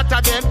out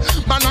shatter them.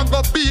 Man a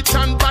go beat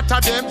and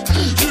batter them.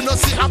 You know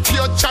see a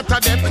pure chatter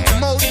them.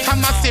 Mouth a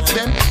massive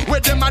them. Where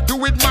them a do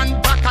with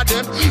man back at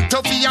them.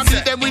 Toughy and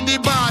beat them with the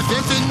bar.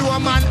 Them fi know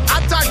man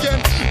at again.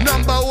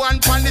 Number 1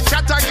 pan the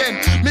chat again.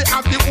 Me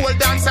have the old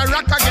dancer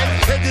rock again.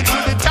 Ready to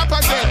the top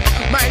again.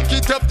 Mic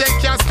it up, they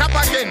can't stop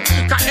again.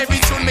 Cause every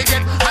tune me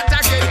get hot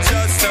again.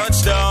 Just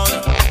touchdown.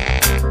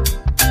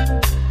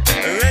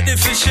 Ready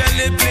for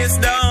Shelly, place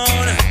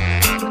down.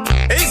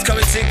 It's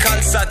coming to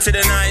called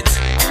Saturday night.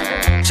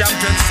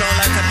 Champion sound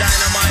like a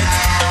dynamite.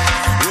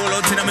 Roll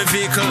out in my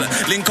vehicle.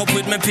 Link up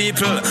with my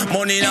people.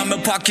 Money in my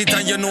pocket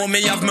and you know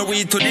me have my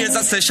weed. Today's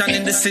a session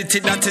in the city.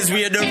 That is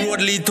where the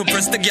road lead to.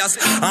 Press the gas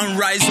and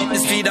rise up the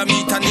speed of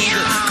meet a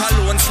needle.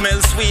 Cologne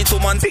smells sweet.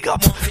 Woman, big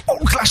up. Oh,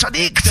 Clash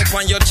Addict. Step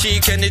on your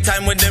cheek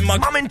anytime with them.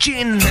 Mom and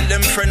Chin. Tell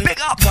them friend. Big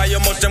up. Why you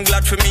must them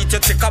glad for me to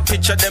take a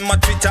picture. Them a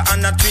Twitter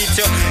and a tweet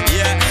you.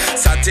 Yeah.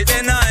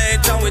 Saturday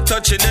night and we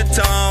touching the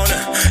town.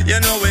 You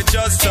know we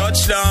just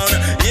touched down.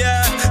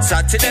 Yeah.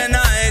 Saturday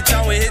night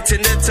and we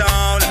hitting the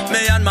town. Me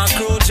and my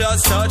crew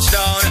just touched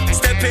down.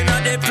 Stepping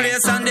at the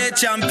place and the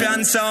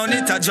champion sound.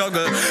 It a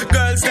juggle.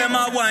 Girls them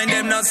a wine,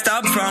 them not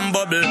stop from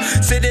bubble.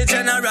 See the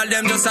general,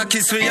 them just a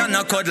kiss we and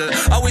a cuddle.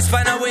 I whisper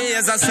in a way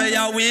as I say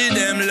I we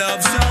them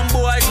love. Some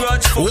boy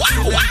grudge for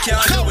you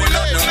can't do it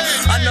nothing.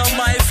 I know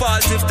my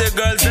fault if the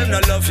girls them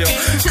not love you.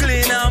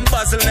 Clean and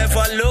bustle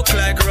never look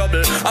like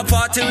rubble. A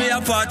party we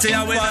a party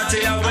and we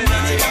party and we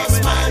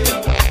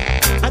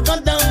I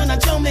got down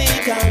at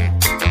Jamaica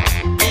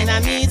and I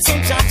need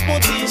some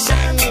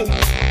transportation.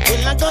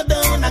 Well I got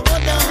down I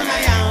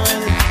am.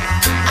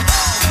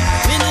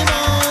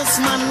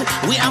 Man,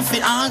 we have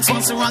to ask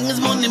what's wrong. Is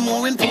money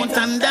more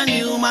important than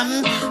you,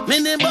 man?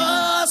 Mini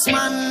boss,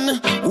 man,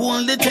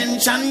 hold the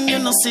tension. You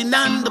know, sit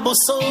down the bus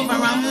over,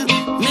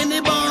 mini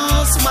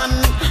boss, man,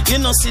 you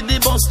know, see the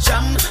bus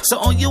jam. So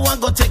all you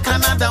want, go take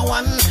another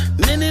one.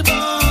 Mini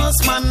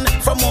boss, man,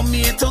 from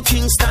Omea to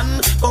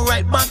Kingston, go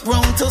right back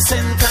round to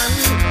Senton.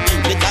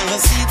 Because I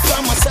see it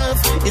for myself,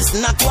 it's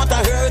not what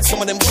I heard.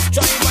 Some of them bus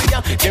driver,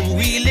 yeah, them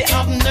really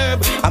have nerve.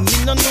 I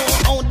mean, I know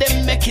how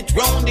them make it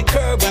round the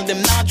curb and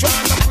them not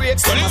trying to break.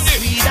 Some are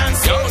speed and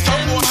slow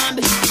them mad.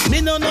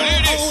 Me no know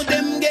how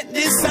them get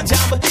this a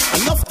job.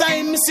 Enough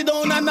time me sit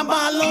down and the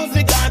ball out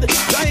for God.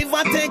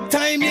 Driver take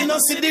time, you know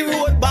see the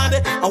road bad.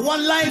 And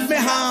one life me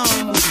have.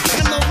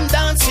 And nothing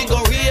dance we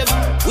go rave.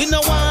 We no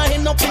want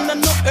end up in a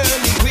no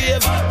early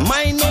grave.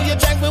 Mine know you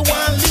drag we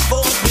want live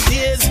out with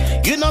days.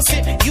 You know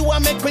see you a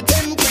make with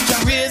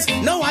temperature raise.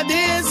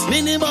 Nowadays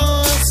mini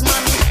boss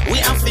man, we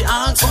have to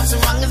ask what's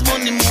wrong. Is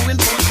money more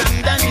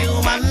important than you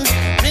man?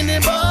 Mini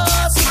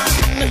boss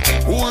man,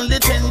 hold the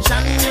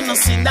tension, you know,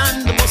 sit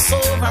down the bus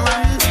over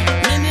and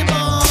mini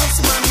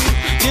boss man,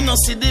 you know,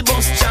 see the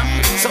bus jam.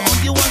 So all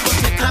you want to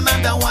take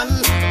another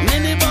one.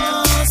 Mini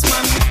boss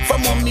man,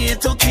 from Omea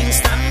to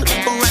Kingston,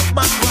 go right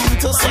back round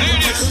to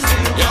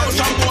Senton. Yo,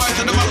 some boys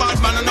and them a bad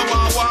man and no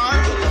war.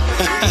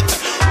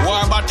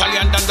 War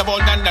battalion, dan the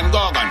bolt and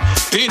Gorgon.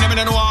 Pin them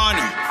in the one.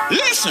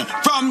 Listen,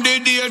 from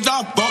the days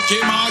of Bucky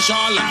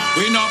Marshall,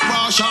 we not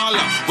partial,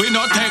 we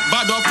not take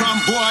bad up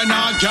from boy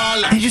nor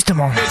girl. Et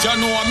justement,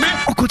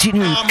 on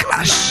continue,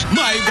 Clash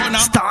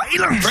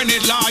Style. Friend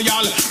it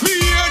loyal, me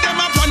hear them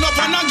a plan up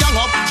and a gang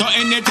up. So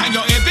anytime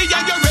you heavy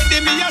and you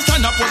ready, me a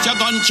stand up, put your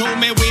gun through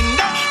me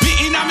window. Me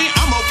inna me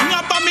ammo, bring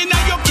up on me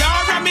now your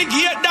car and me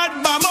get that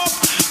bomb up.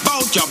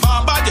 Bout your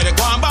bomb bad, you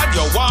go bad,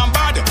 you want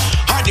bad.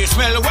 How the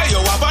smell where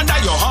you have under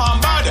your harm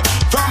bad.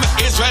 From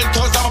Israel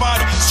to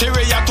Zabad,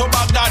 Syria to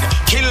Baghdad.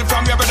 Kill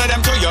from your brother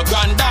them to your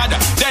granddad.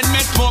 Then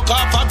me smoke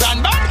off a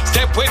grandbad.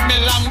 Step with me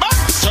long back.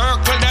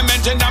 Circle them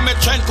engine and me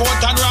trench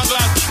coat and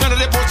raglan. None of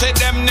the pussy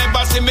them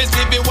never see me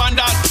see me one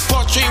that.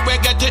 Poetry we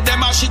get it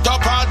them a shit up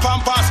all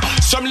pampas.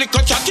 Some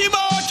little chatty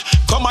mouth.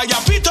 Come a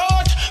yap it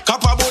out.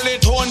 Cap a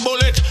bullet, one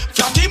bullet.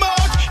 Flat him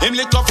out. Him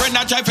little friend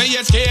a try for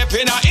escape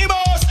in a him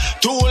house.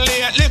 Too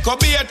late, little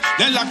bait.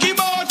 Then lock him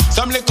out.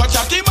 Some little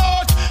chatty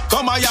mouth.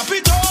 Come a yap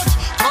it out.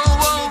 Oh,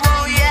 oh,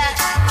 oh, yeah.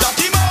 Flat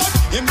him out.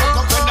 Him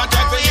little friend a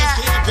try for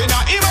escape in a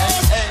him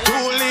house.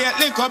 Too late,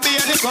 little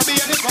bait, little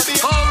bait, little bait.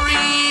 For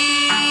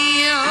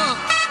real.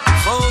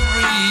 For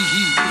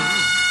real.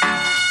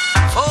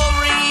 For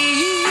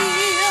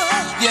real.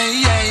 Yeah,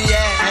 yeah,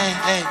 yeah.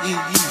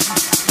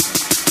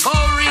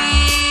 For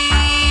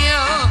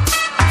real.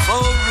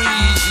 For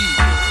real.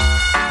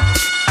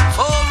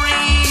 For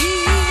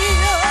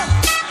real.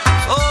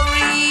 For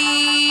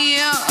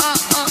real.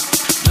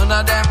 None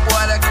of them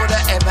boy that could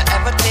have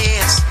ever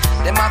taste.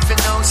 Them have to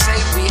know say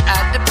we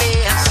at the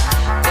base.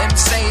 Them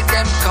say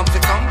them come to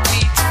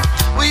compete.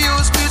 We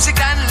use music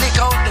and lick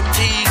out them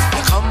teeth.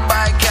 You come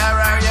by car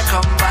or you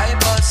come by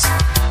bus.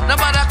 No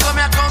matter come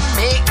here, come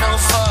make no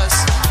fuss.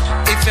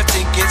 If you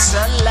think it's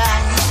a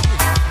lie,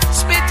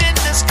 spit in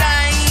the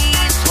sky,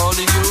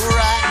 holding you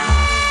right.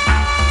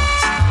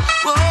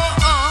 Whoa,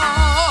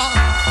 oh,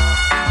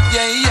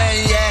 yeah, yeah,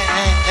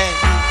 yeah.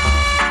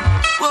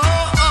 Whoa,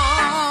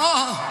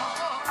 oh,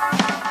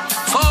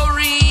 for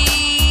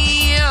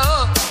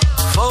real,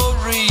 for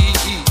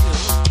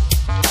real,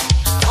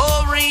 for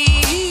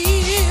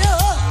real,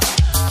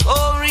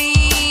 for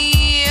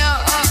real.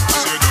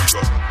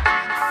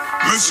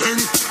 Listen,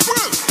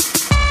 well,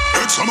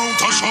 X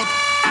amount of shot.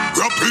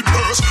 Grab it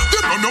first,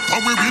 then run up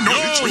and we know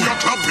it when you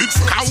clap it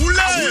first. Kaule!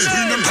 I will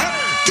screen them there,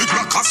 dig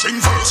like a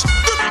sing verse.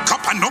 Then a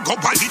cup and no go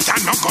by it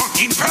and no go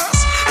in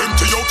purse.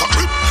 Empty out a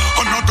clip,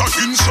 another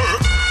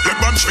insert.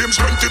 LeBron James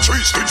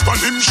 23 stitch on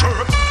him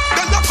shirt.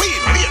 Then the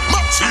queen, late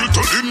map seal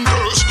to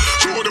Linders.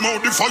 Show them how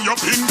the fire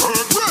pin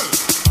hurt. Well,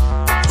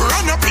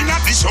 run up in a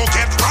disco,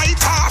 get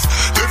right off.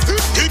 The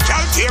 50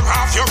 cal tear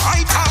off your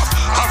right half.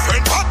 A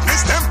friend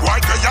partners them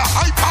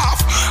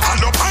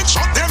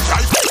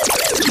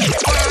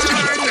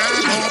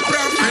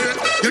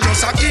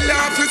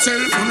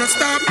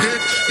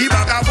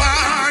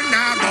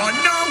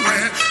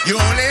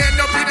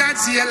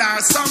jail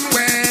or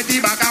somewhere. The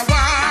bag of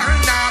war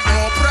now go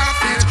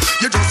profit.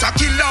 You just a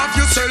kill off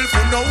yourself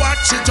who no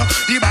watch it.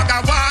 The bag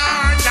of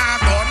war now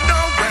go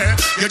nowhere.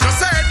 You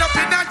just end up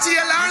in a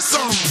jail or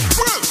somewhere.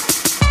 Well,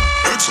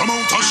 X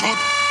amount of shot.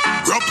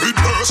 Grab it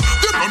first.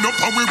 Them run up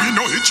and we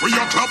no hit. We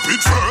a clap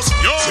it first.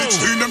 Yo.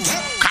 16 them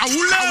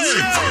Kaule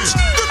first.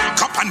 Them a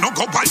cap and no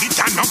go body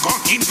and no go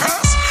in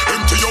first.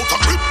 Empty out a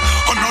clip.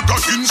 Another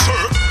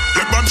insert.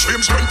 LeBron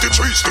James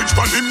 23 stitch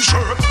on him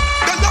shirt.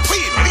 Then the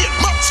queen made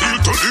map seal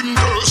to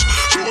Linders.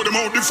 Show them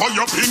how the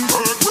fire pin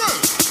bird. Well,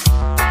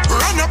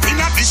 run up in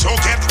a this so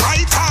get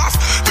right off.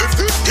 The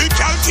 50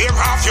 cal tear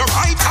off your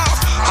right half.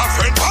 A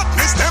friend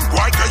partners them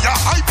boy they a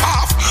hype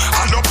off.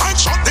 And up and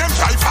shot them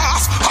drive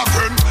off.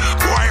 Again,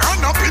 boy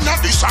run up in a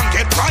this and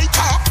get right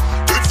off.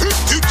 The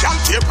 50 cal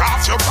tear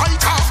off your right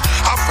half.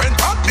 A friend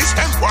partners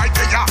them boy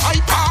they a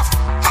hype off.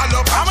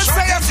 I'ma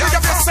say you pick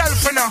up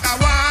yourself now.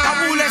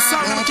 Kaule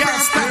song, you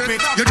can't stop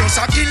it. You just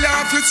a kill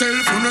off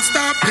yourself, you no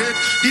stop it.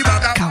 The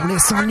bag of Kaule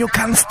song, you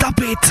can't stop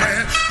it.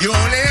 You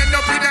only end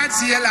up in a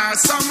jail or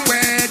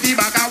somewhere. The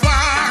bag of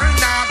war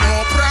now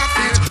go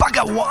profit. Bag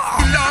of war.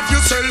 Kill off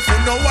yourself, you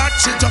no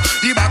watch it.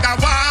 The bag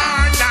of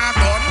war now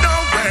go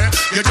nowhere.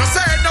 You just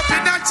end up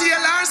in a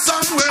jail or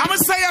somewhere. I'ma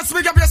say you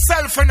pick up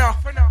yourself now.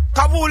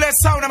 Kaule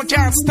song, I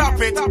can't stop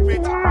it.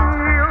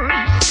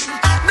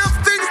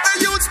 Nothing the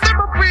youths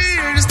never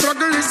fear. The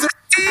struggle is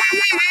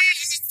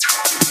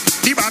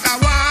the bag of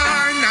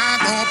war now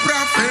go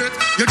profit.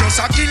 You just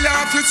a kill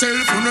off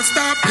yourself, you no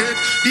stop it.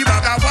 The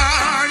bag of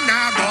war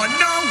now go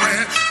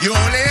nowhere. You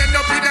only end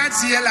up in a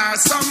jail or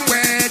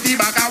somewhere. The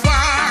bag of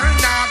war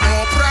now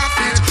go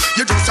profit.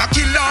 You just a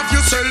kill off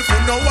yourself, you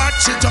no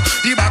watch it.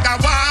 The bag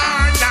of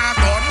war now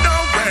go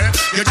nowhere.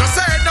 You just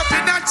end up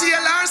in a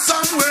jail or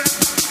somewhere.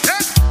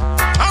 Yeah.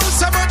 How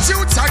so much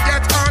youths I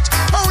get hurt?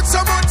 How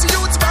so much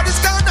youths bodies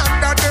down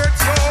under dirt?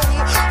 Yo,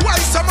 why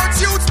so much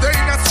youths they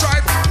in a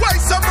strife? Why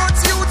so much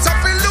youths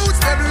have to lose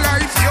their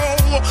life?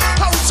 Yo,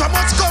 how so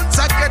much guns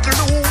I get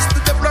loose?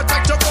 The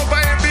protect you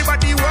over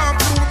everybody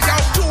want prove. Yo,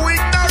 too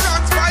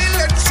ignorant,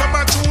 violence, some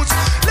a choose.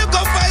 Look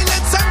up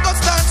violence and go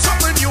start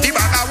something new. The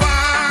bag of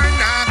war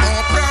now go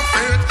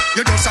profit.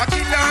 You just a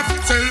kill off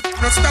yourself,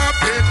 no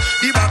stop it.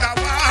 The bag of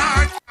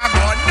war now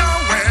go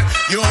nowhere.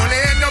 You only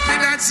end up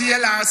in a jail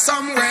or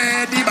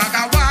somewhere. The bag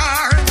of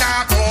war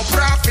now go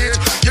profit.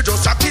 You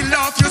just a kill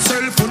off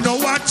yourself, you no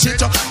watch it.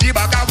 The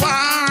bag of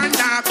war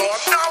now go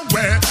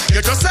nowhere.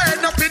 You just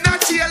end up in a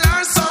jail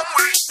or somewhere.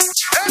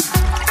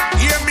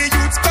 Hear me,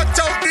 youths, cut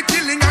out the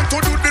killing and to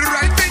do the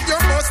right thing. You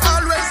must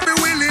always be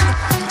willing.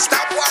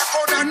 Stop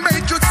walking and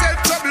make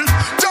yourself trouble.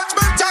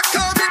 Judgment are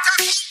coming.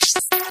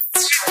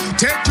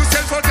 Take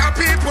yourself out of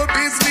people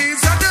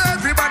business and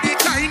everybody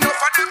kind of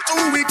for them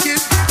too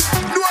wicked.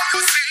 No,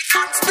 you say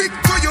can't speak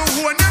to your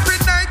own. Every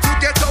night you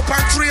get up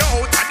and three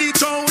out of the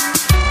town.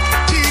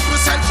 Keep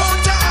yourself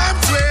out of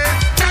harm's way.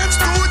 Time's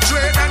too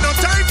trade and no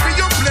time for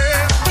your play.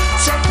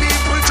 Some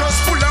people just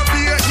full of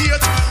beer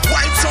hate.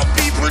 While some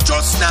people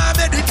just now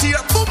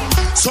meditate. Boom.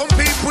 Some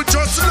people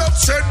just love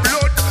shed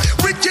blood.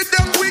 Wicked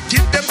them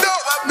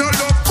don't have no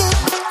love. Boom.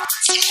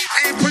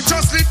 People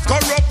just live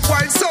corrupt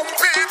while some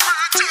people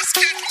just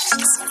get.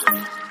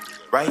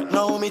 Right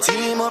now me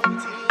team up.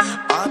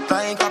 Hot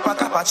like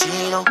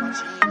cappuccino.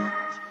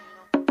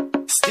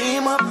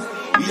 Steam up.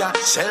 We are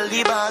shell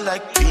the bar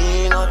like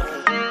peanut.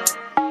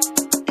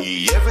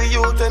 Every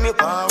youth when me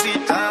power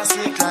with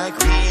classic like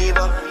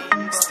Reebok.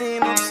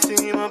 Steam up,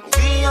 steam up.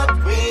 We up.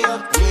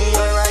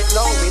 Right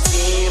now me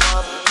team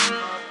up.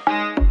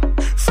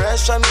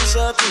 Fresh on me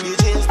shirt, the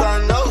jeans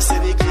done now, see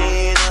we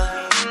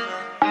cleaner.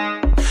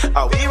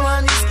 We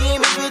run this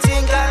game if you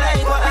think I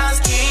like what I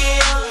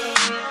skill.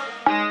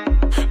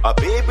 A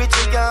baby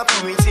take up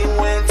everything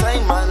when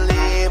time and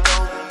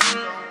labor.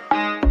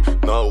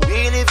 Now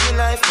we living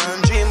life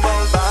and dream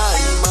about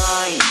body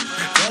mind.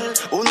 Well,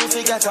 who know if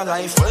you got a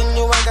life? When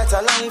you ain't got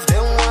a life,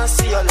 then want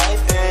see your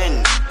life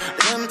end.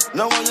 Them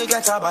know when you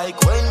get a bike.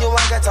 When you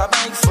ain't got a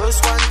bike,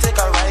 first one take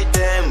a ride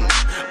them.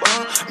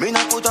 Well, me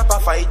not put up a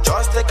fight,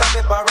 just take a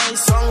paper write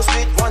songs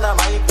with one of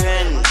my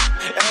pen.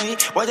 Hey,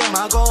 where them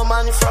a go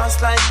man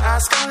frost like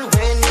Ascan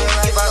when you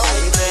give a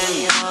ride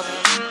them.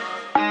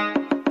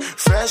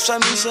 Fresh on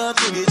me shirt,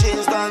 the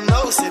jeans done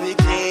now, see we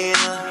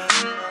cleaner.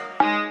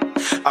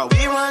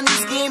 We run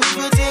this game if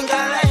you think I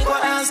like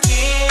what I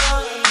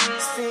skill.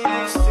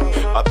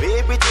 A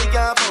baby take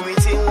up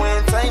everything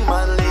when time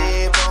and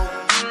labor.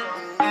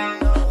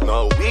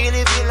 Now we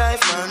living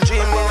life and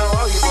dream, we don't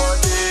worry about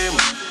them.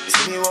 You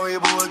see me worry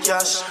about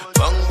cash,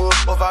 bang book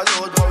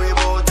overload, worry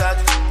about that.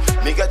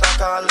 Me get a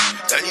call,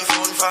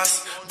 telephone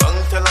fast, bang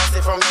tell us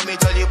if from me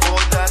tell you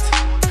about that.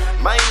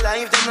 My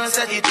life then I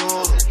set it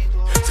up.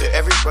 So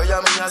every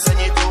prayer me I send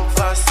it up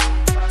fast.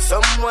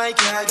 Some boy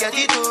can't get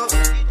it up.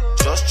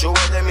 Just show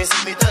them me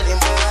see me tell him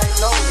boy right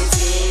now me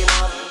team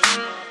up.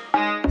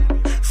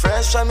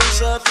 Fresh on me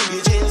shirt,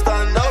 the jeans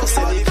done now,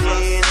 see me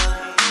cleaner.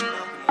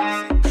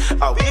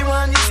 We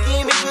run this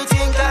game if you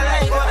think I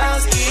like what I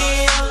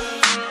skill.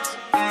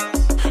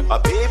 A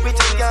baby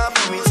take up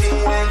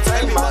everything when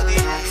time body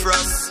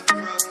frost.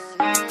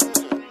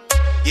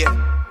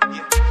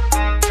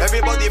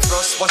 Everybody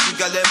frost, watch the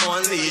girl them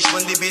unleash.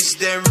 When the bitch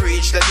them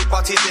reach, let the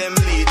party them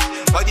lead.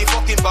 By the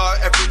fucking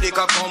bar, every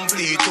liquor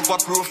complete.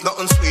 Overproof,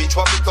 nothing sweet,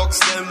 what we talks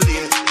them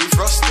lean. We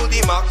frost to the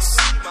max,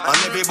 and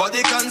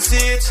everybody can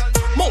see it.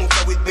 Monk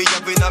with me,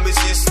 have in a me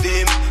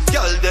system.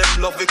 Girl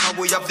them love it, cause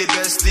we have the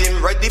best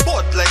team. Ride the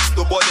boat like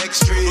snowboard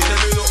extreme. Let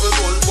me know a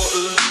whole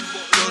bottle.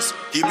 Just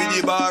give me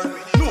the bar.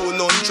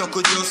 No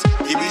chocolate, just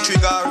give me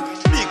trigger.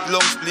 Big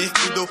long split,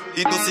 do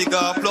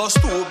cigar plus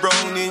 2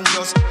 browning.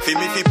 Just feel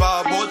me fi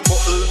bar boat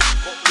bottle.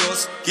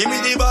 Just give me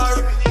the bar.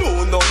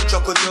 No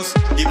chocolate, just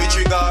give me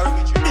trigger.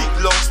 Big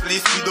long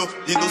split, do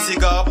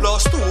cigar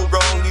plus 2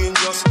 browning.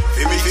 Just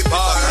feel me fi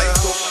bar right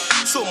up.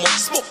 So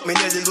much smoke, me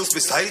nearly lose my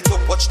sight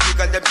up. Watch the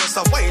girl them just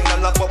a wine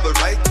and a bubble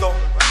right now.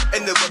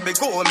 Anywhere me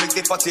go, make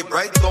the party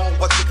bright now.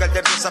 Watch the girl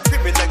them just a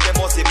screaming like them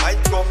must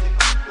might go.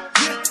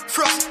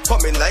 Frost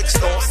coming like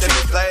snow, send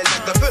me fly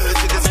like the birds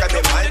in the sky.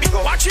 Me might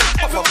go. Watch it,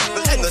 pop up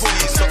the energy,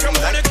 something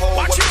like cold.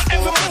 Watch it,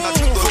 ever move.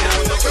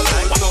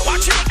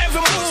 Watch it,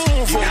 ever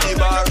move. Give me the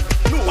bar,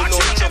 no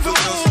trouble,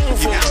 just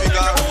give me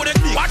trigger.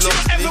 Watch it,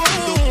 ever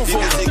move. Give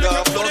me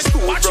cigar plus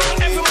 2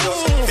 browning,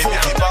 just give me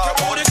the bar.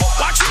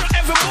 Watch it,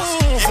 ever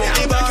move. Give me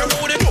the bar, no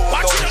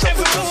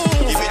trouble, just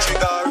give me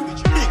trigger.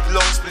 Big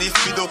long split,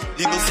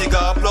 the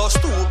cigar plus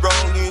 2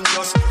 browning,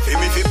 just give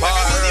me the bar.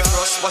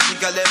 Watch the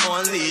girl them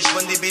unleash.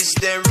 When the bitch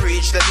them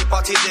reach, let the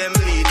party them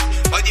lead.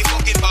 By the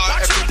fucking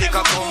bar, every liquor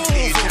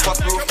complete.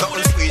 Overproof,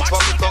 nothing sweet, what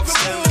we talks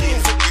them lean.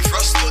 We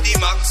frost to the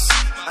max,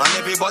 and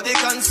everybody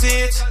can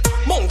see it.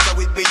 Monk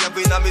with me, have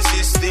in a me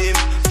system.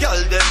 Girl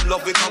them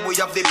love it, cause we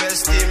have the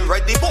best team.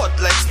 Ride the boat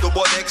like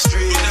snowboard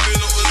extreme. Let me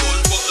know a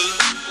whole bottle.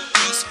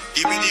 Just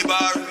give me the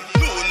bar.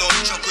 No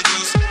chocolate,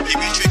 just give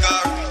me trigger.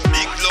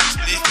 Big long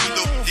split,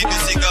 the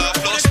cigar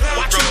plus 2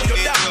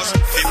 browning. Just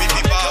give me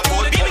the bar.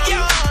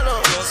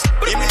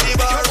 Give me the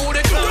bar, no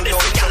chocolate, just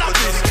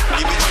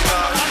give me the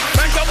bar.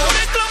 Make your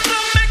booty clap,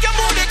 make your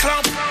booty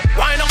clap.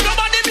 Wind up your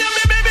body,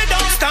 baby,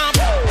 don't stop.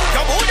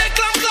 Your booty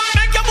clap,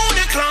 make your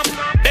booty clap.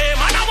 They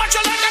man a watch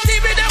you like a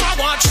TV, them a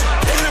watch.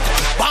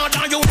 Bow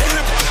down you,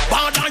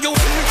 bow down you,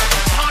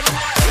 hard.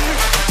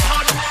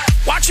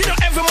 Watching you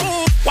every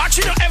move,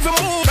 watching you every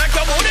move. Make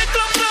your booty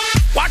clap,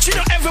 watching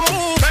you every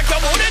move. Make your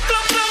booty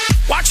clap,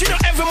 watching you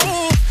every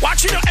move,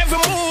 watching you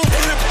every move.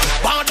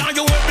 Bow down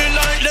you with me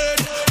like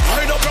lead.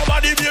 Wind up your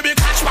body, baby,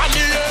 catch my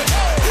head.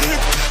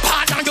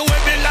 Bow down you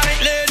with me like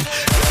lead.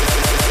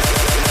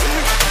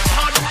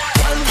 Hard,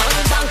 bang.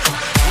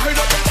 Wind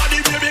up your body,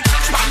 baby,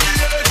 catch my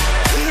head.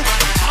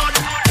 Hard,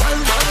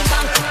 bang.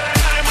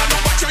 I'm on the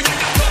watch you,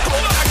 go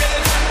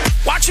again.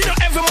 Watching you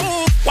every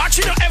move,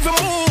 watching you every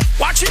move,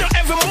 watching you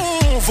every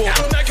move.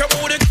 Make your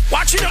booty,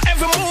 watching you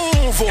every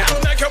move.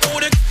 Make your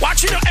booty,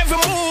 watching you every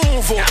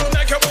move.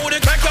 Make your booty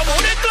clap,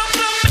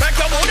 make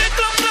your booty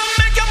clap,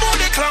 make your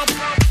booty clap.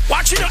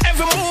 Watching you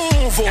every move.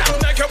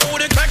 Make your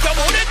booty clap,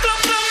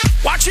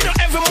 watching you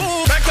every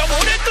move. Make your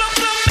booty clap,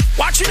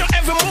 watching you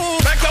every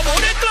move. Make your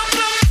booty clap,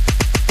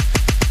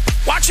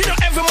 watching you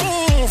every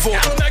move.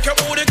 Make your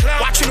booty clap,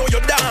 watching how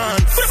you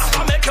dance.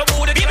 Make your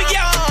booty, baby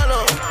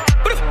girl.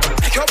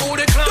 Make your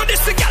booty clap, do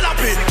this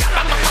galloping.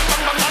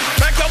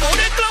 Make your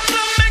booty clap,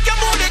 make your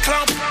booty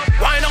clap.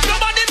 Wind up your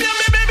body,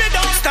 baby,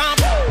 don't stop.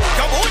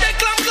 Your booty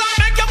clap,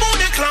 make your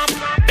booty clap.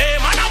 Hey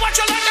man, I watch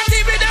you like a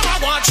TV, them I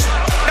watch.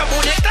 The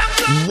booty clap.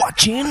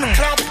 Watching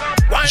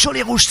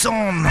Jolly Rouge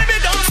Sound. Baby,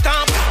 don't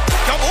stop.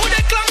 Your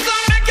booty clap,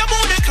 make your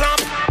booty clap.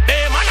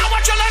 Hey man, I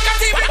watch you like a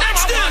TV,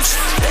 watch this.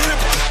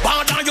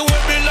 Bow down you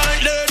with me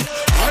like lead.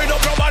 Wind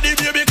up your body,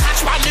 baby,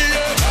 catch my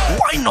head.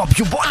 Wind up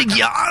your body,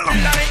 girl.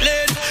 Like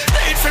lead,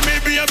 lead for me,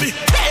 baby.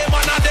 Hey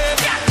man, I dead.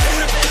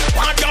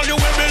 Bow down you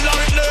with me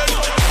like lead.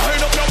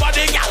 Wind up your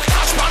body, girl,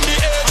 catch my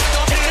head.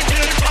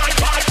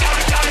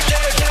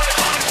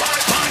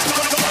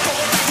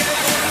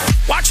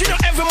 Watching you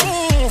every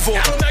move.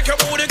 Make your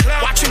booty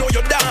clap. Watching how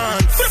you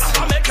dance.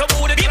 Make your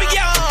booty, baby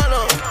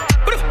girl.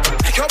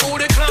 Make your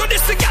booty clap. Do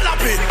this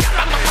galloping.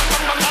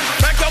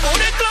 Make your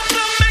booty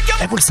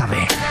clap. Et vous le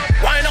savez,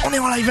 on est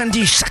en live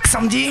indie chaque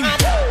samedi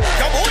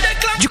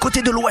du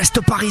côté de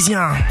l'ouest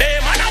parisien.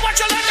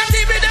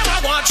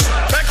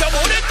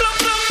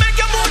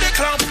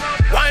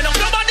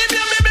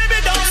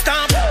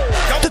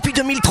 Depuis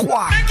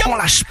 2003, on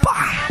lâche pas.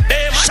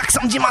 Chaque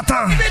samedi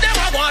matin,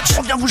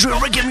 on vient vous jouer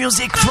reggae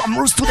music from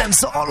roots to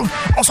dancehall.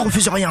 On se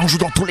refuse rien, on joue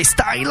dans tous les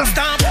styles.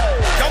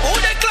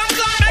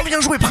 On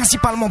vient jouer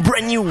principalement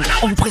brand new.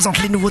 On vous présente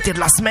les nouveautés de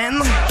la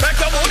semaine.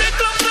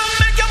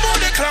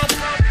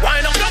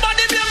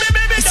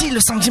 Et si le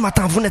samedi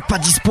matin vous n'êtes pas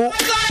dispo,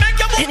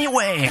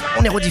 anyway,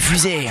 on est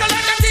rediffusé.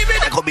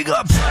 Un gros big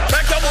up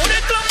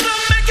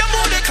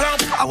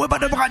à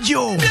Webadub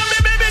Radio,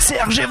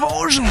 CRG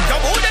Vosges,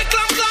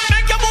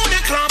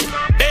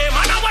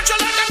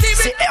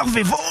 c'est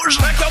Hervé Vosges,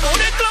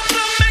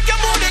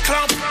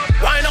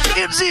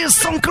 It's is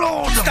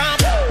SoundCloud.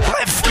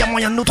 Bref, y a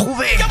moyen de nous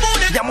trouver,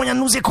 y a moyen de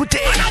nous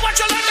écouter,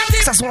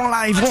 que ça soit en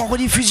live ou en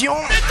rediffusion.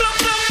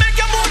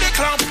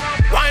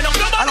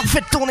 Alors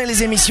faites tourner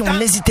les émissions,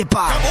 n'hésitez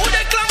pas.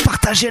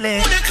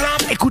 Partagez-les,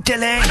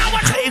 écoutez-les,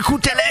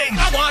 réécoutez-les.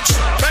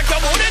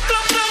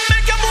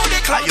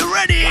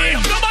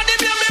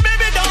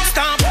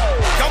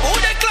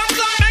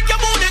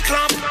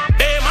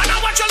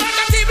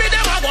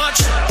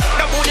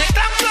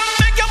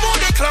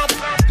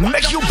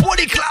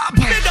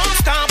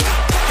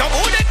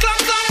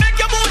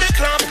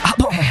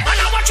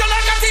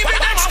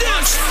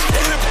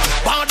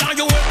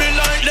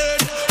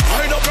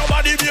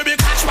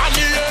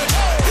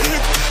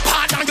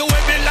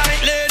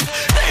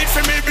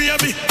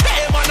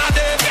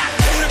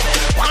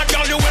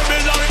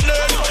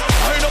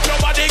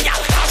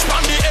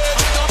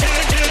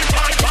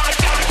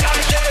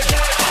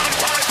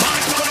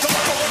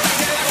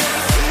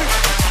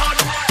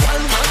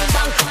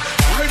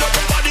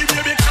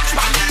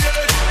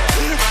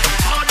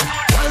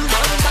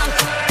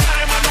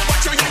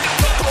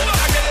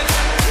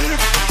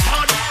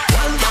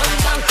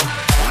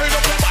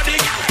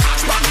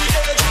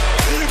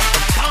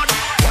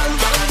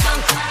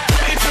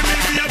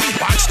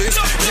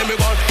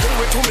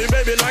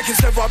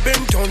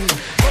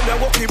 Come here,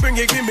 walkie, bring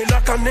it, give me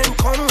like an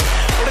income.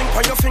 Blink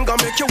on your finger,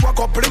 make you walk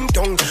up, blink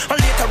down. And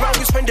later on,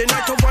 we spend the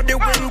night over the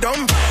window.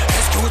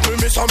 Excuse me,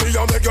 miss, I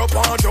beg your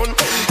pardon.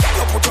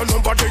 You put your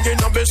number in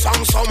a me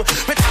song some.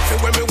 Me taffy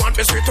when me want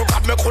me straight to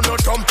God, me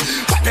couldn't dumb.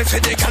 But they say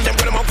they can, them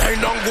when I'm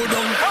paying on good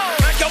on.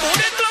 Make your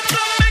booty clap,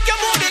 clap, make your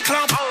booty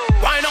clap.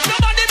 Wine up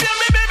your body,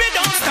 baby,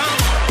 don't stop.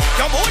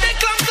 Your booty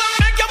clap, clap,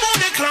 make your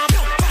booty clap.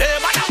 Hey,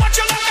 man, I watch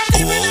you like a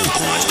TV, never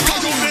watch.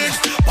 Cause you mix,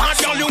 bad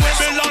girl, you wear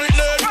me like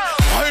lead.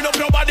 Wine up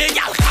your body,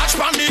 girl, catch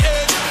from the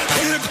edge.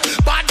 Big,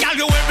 bad girl,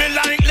 you wear me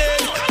like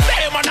lead.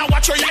 Hey, man, I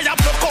watch you, yeah, you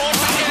block out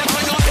again.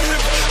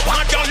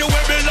 Bad girl, you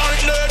wear me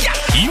like lead.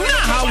 You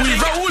know how we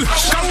roll.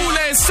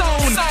 Kaule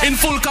sound in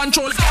full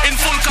control. In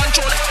full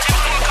control.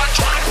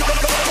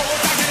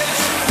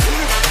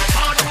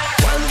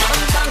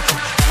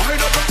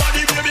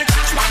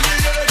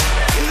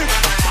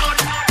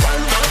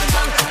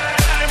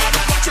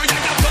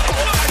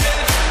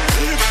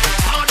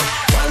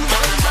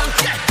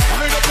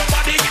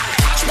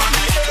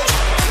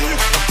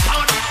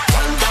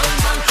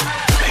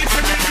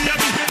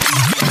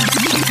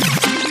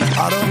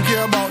 I don't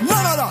care about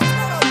none of that.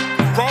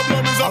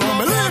 Problem is I don't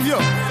believe you.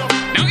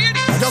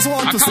 I just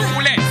want to see.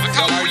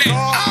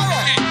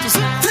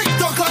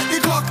 TikTok like the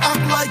clock,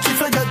 act like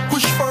if I get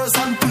push first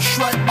and push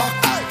right back.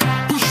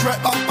 Push right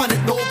back, panic,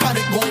 no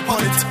panic, go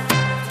on it.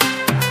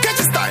 Get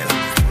your style.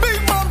 Big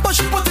mama,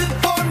 she put it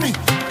on me.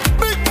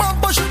 Big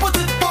mama, she put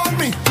it on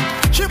me.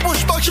 She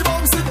push back, she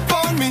bounce it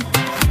on me.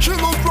 She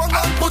look wrong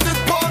and put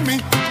it on me.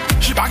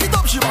 She back it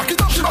up, she back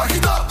it up, she back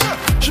it up.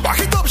 She back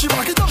it up, she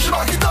back it up, she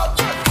back it up.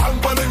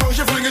 Hand on the ground,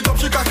 she fling it up,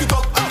 she cock it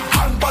up.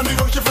 Hand on the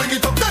ground, she fling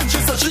it up. Then she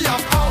said she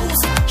have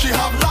house, she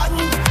have land,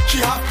 she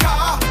have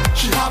car,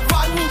 she have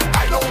van.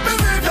 I don't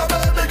believe you,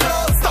 baby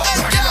girl. Stop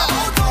bragging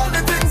about all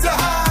the things you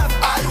have.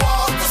 I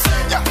want to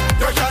sing ya.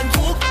 You can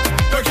cook,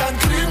 you can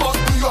clean, but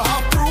do you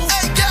have proof?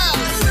 Hey girl,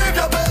 believe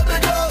you, baby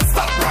girl.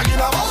 Stop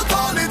bragging about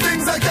all the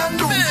things I can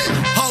do.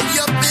 How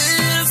you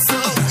been so?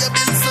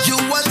 You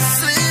was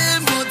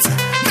slim, but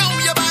now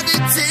your body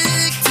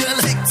tick till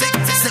hectic.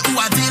 Say who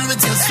I deal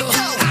with you so.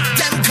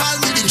 Them call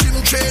me the gym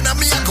trainer,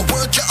 me I can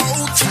work you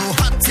out. You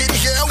hot in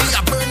here, we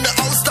a burn the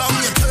house down.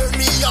 You turn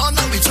me on,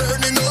 and we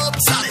turning up.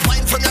 Stop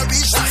wine from your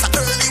reach, that's an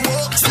early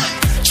walk.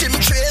 Gym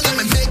trainer,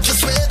 me make you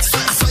sweat.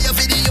 I saw your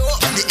video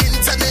on the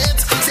internet.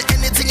 Say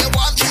anything you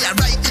want, me I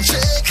write the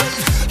check.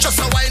 Just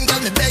a wine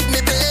girl, me beg.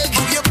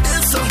 How you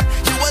been so?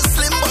 You was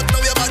slim, but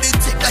now your body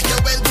tick like you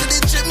went to the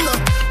gym now.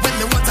 When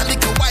me want a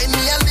little wine,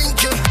 me I link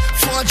you.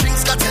 4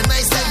 drinks got a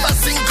nice like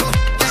Basinko.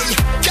 Hey,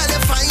 girl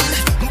you fine,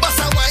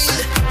 bust a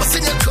wine, bust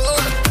in your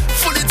coat,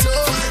 full it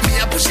up. Me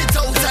I push it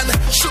out and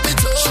shoot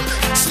it up.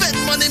 Spend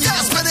money, me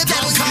I spend it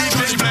down.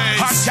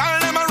 Hot girl,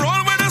 them a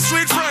roll with a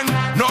sweet friend.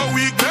 No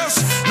weakness,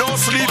 no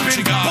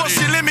sleeping.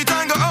 Pussy limit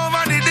and go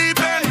over the deep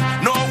end.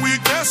 No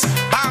weakness,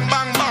 bang,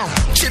 bang, bang.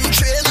 Gym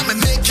trainer, me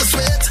make you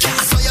sweat.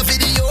 I saw your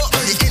video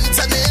on the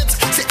internet.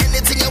 Say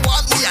anything you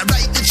want, me I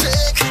write the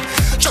check.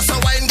 Just a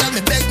wine, girl,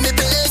 me beg.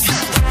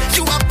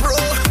 You a pro,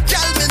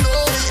 girl, me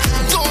know.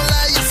 Don't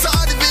lie, you saw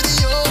the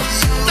video.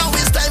 Now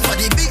it's time for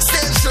the big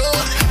stage show.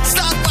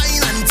 Start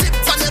wine and tip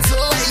on your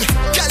toe.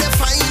 Girl, you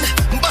fine,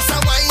 bust a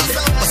wine,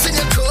 bust in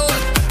your coat,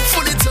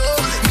 full it up.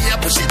 Me I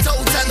push it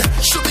out and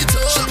shoot it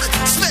up.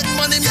 Spend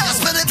money, me I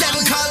spend it down.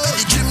 Call me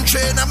the gym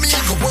trainer, me I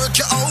can work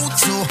you out.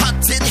 So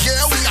hot in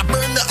here, we a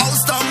burn the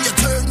house down. You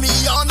turn me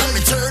on and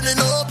me turning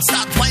up.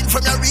 Start wine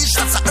from your reach,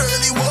 that's an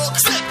early walk.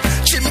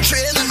 Gym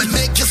trainer, me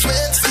make you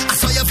sweat. I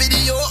saw your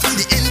video on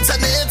the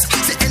internet.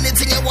 Say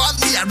anything you want,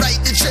 me I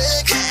write the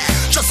check.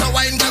 Just a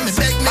wine, girl, me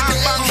beg.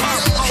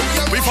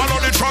 We follow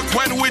the truck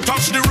when we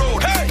touch the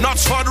road.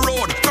 Nuts for the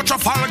road, cut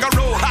Trafalgar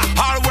Road.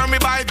 All where me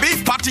buy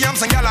beef patty and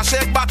some gala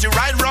shake body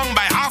right wrong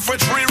by halfway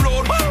tree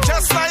road.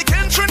 Just like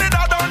in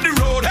Trinidad on the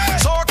road.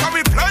 So can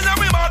we play and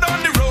we mad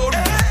on the road.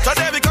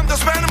 Today we come to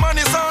spend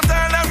money, so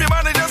tell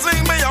everybody just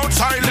sing me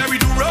outside. Let me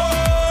do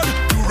road,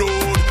 do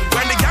road.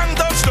 When the gang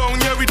touch down,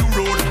 yeah we do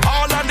road.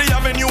 All on the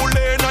avenue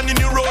lane on the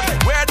new road.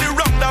 Where the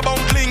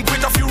roundabout link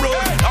with a few road.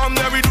 On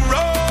there we do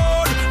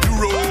road, do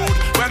road.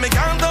 When the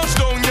gang touch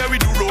down, yeah we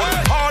do road.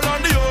 All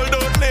on the old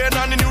lane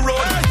on the new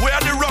road. Where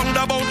the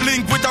roundabout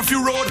link with a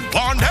few road.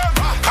 On them,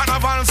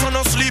 carnival so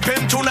no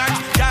sleeping tonight.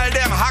 Y'all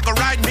them hag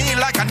ride me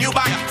like a new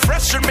bike.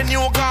 Fresh in my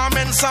new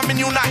garments and my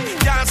new night.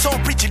 Y'all so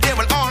pretty they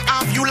will all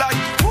have you like.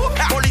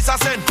 Police are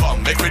sent,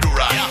 come make me do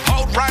right.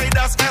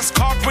 Outriders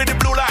escort with the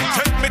blue light.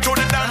 Take me to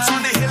the dance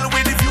on the hill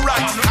with the view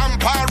right.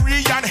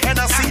 Campari and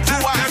Hennessy too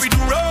high. Yeah we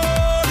do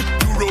road,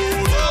 do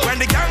road. When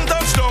the gang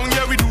touch down,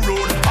 yeah we do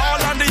road.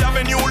 All on the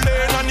avenue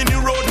lane on the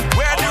new road.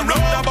 Where the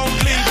roundabout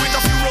link with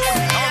a few road.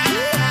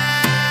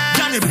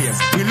 Johnny Blaze,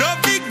 we love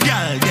big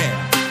girl there.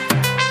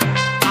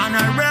 And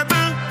a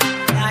rebel.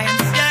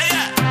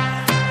 Yeah.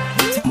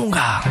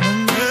 Munga.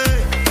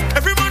 Hey,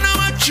 every man I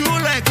watch you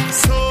like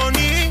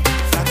Sony.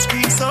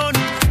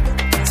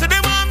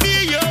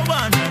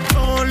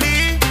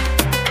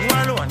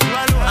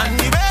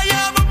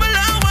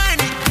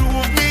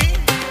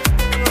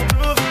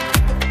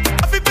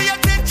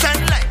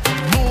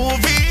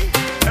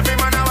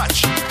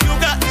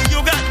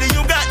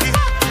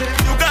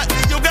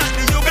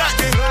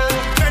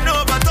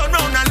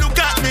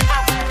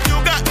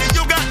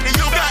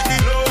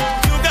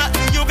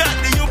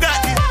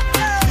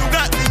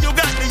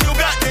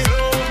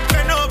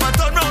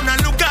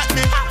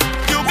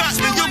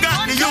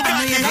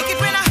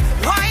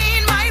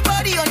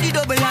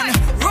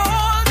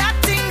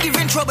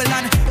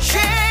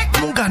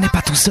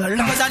 seul.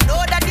 Cause I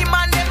know that the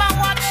man them a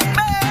watch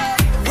me.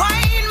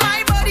 Wine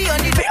my body on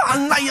the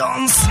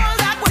Lions. all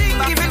that thing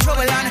giving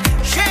trouble and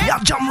shit. Y'a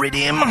Jam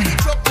Rhythm.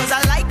 Cause I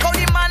like how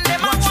the man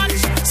them a watch.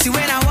 See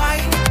when I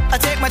wine, I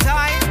take my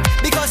time.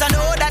 Because I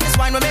know that this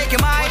wine will make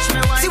you mine.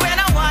 See when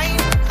I wine,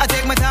 I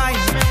take my time.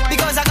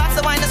 Because I got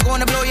the wine that's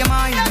gonna blow your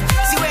mind.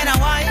 See when I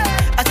wine,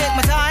 I take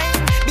my time.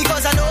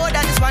 Because I know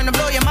that this wine will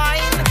blow your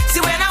mind.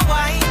 See when I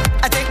wine,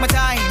 I take my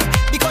time.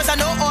 Because I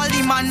know all the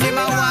man them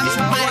a watch.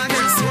 My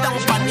girl, sit down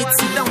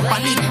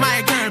pan it,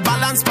 my girl,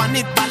 balance pan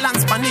it.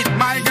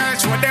 My girl,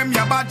 show them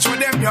your butt, show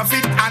them your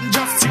feet, and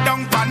just sit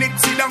down pan it.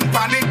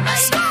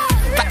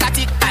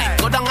 Takatik,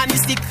 go down on the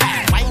stick,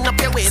 wind up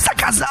your waist.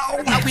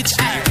 Sakazao, which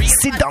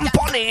sit down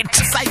on it.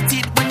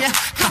 Excited when you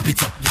tap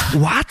it up.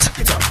 What?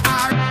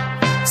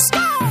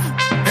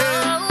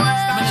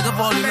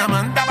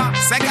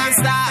 Second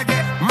star,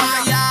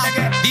 Maya,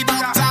 the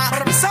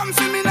doctor, some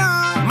for me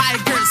now. My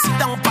girl, sit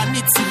down pan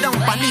it,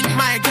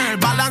 my girl,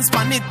 balance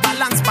pan it.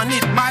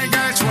 My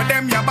girl, show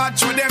them your butt,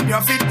 show them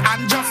your feet,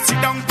 and just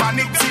sit down pan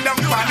it.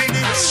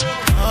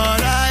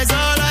 All eyes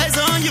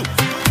on you.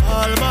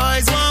 All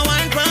boys want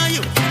wine from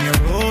you.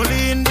 You're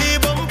rolling the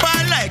bumper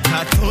like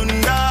a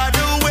thunder,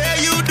 the way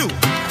you do.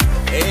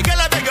 Hey, girl,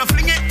 I beg you,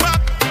 fling it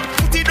back.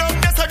 Put it down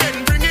there, so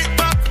then bring it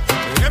back.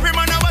 Every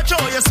man I watch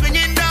how you're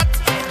swinging that.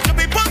 You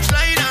be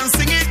punchline and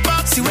sing it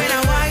back. See when I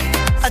wine,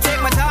 I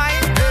take my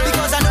time.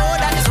 Because I know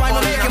that this wine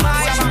will make you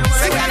mine.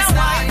 See when I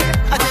wine,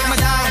 I take my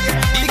time.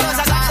 Because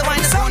I got the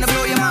wine that's gonna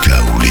blow your mind.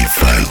 Kaouli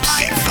vibes.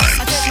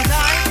 I take my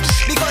time.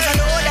 Because I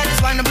know that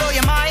this wine will blow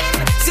your mind.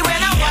 See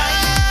when I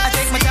wine, I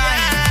take my time.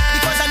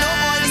 Because I know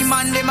all the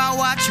man them a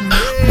watch me.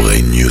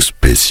 Brain New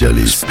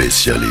Specialist.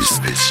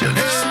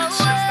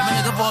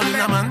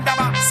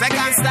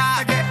 Second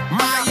star,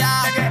 Maya,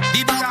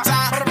 the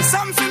doctor,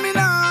 some for me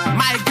now.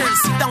 My girl,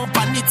 sit down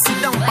pan it,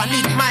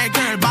 my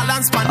girl,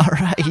 balance pan it.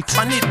 Alright.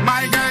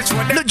 My girl, show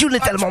them Le duel est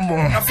tellement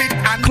bon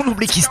qu'on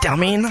oublie qu'il se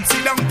termine.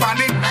 sit down pan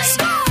it.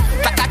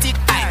 Takatik,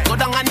 go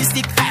down on the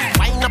stick,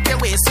 wind up your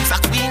waist, it's a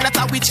queen, that's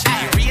a witch.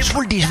 Je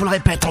vous le dis, je vous le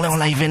répète, on est en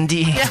live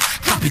ND.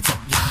 Clap it up.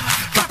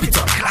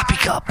 Clap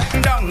it up.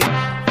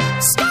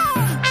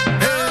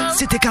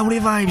 C'était Kaouli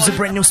Vibes, the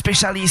brand new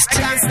specialist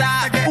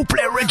who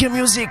play reggae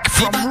music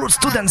from roots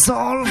to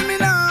dancehall.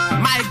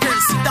 My girl,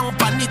 sit down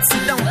pan it.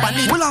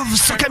 We love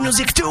soca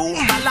music too.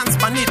 Balance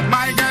pan it.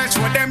 My girl,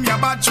 show them your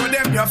butt, show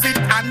them your feet,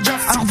 and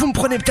just. Alors vous me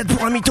prenez peut-être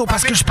pour un mytho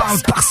parce que je parle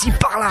par-ci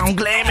par-là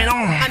anglais, mais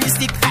non.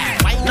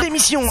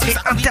 L'émission est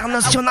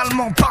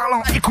internationalement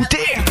parlant.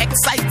 Écoutez.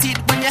 Excited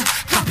when you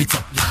clap it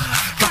up.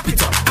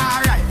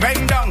 Alright,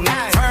 bend down,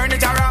 turn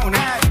it around,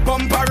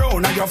 bump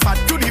around, and you're fat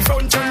to the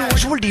front.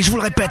 Je vous le dis, je vous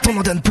le répète, on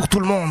en donne pour tout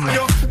le monde.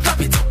 Clap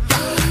it up.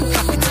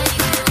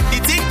 The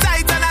thing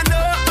tight and I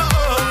know.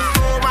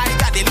 Oh my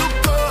God, they look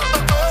good.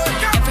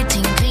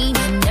 Everything clean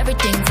and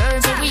everything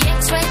firm, so we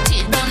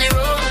expected on the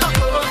road.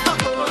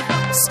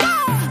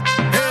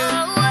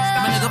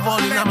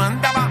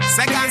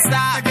 Second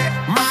star,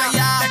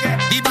 Maya,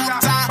 the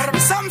doctor,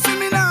 some for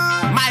me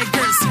now. My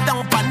girl, sit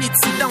down pan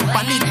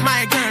it,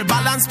 my girl,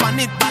 balance pan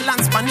it.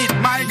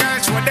 My girl,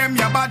 show them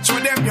your butt, show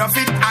them your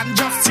feet, and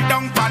just sit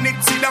down pan it.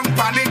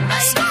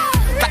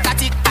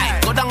 Takatik,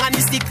 go down on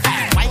the stick,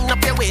 wind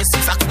up your waist,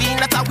 it's a queen,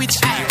 that's a witch.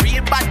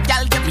 Real bad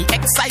gal, get me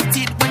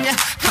excited when you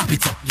clap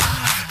it up.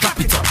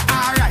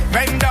 Alright,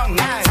 bend down,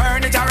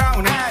 turn it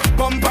around,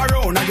 bump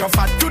around, and you're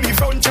fat to the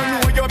front. You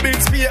know your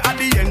bills pay at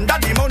the end of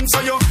the month,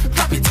 so you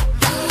clap it up.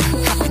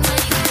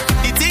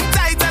 The thing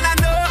tight and I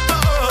know.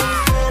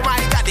 Oh my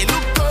God, they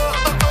look good.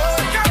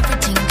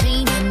 Everything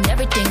clean and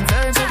everything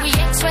firm, so we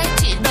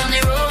expected on the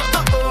road.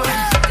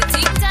 The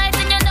thing tight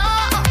and you know,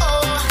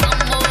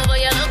 come over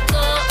you look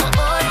good.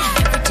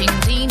 Everything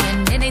clean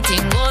and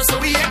anything goes, so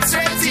we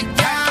expected.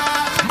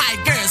 My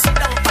girl, sit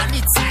down pan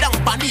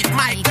it,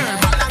 my girl,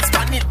 balance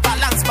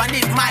pan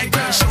it, my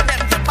girl, show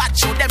them your butt,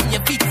 show them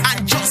your feet,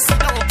 and just sit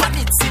down pan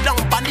it.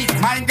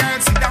 My girl,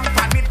 sit down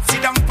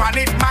pan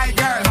it, my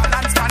girl,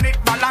 balance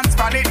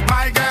pan it,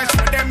 my girl,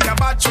 show them your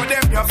butt, show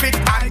them your feet,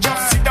 and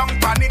just sit down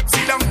pan it.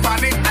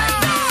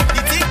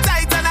 The thing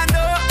tight and I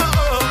know.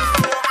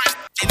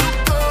 It look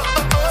good.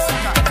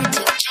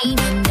 Everything clean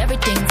and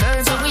everything firm,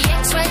 so we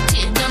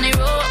expected on the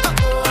road.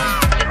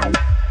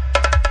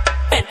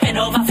 Bend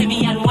over for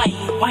me and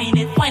wine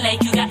it, wine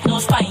like you got no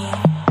spine.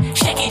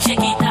 Shake it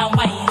and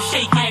wine.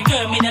 Shake my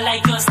girl, me no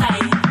like your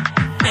style.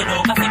 Bend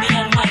over for me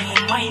and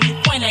wine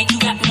it, wine like you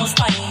got no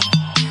spine.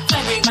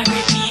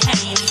 Vibrate me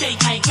and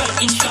shake my girl,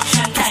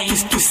 instruction time.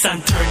 Twist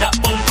and turn that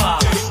bumper,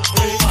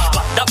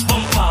 back that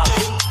bumper,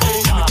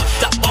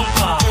 that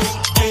bumper,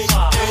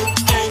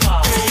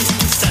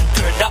 twist and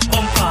turn that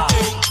bumper,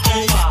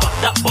 back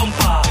that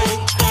bumper,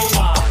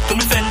 to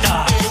me fender.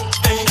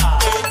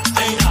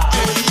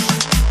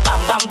 Bam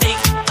bam big,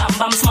 bam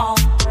bam small,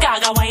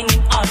 gaga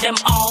whining on them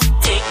all.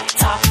 Tick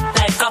tock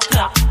like a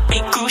clock,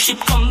 big cruise ship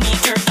come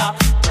meet your top.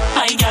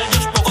 My girl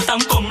just broke out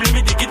and come, let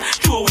me dig it.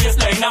 Two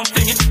waistline and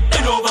fling it,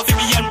 bend over for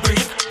me and bring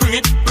it.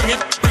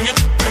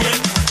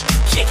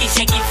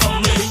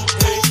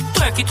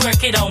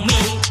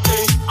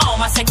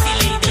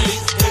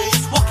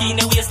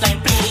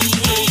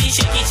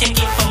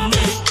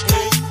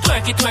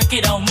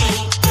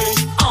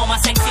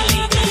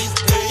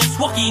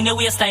 in the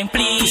waistline,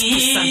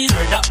 please.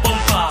 Turn that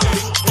bumper,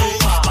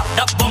 back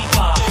that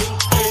bumper.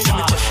 Let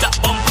me touch that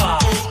bumper,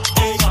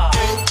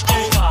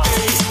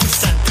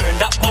 twist and turn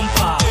that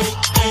bumper,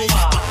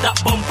 back that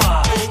bumper.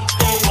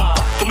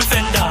 To me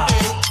fender.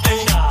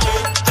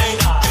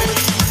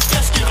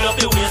 Just jiggle up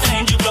your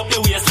waistline, jiggle up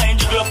your waistline,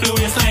 jiggle up your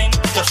waistline.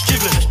 Just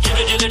jiggle,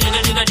 jiggle, jiggle,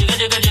 jiggle, jiggle,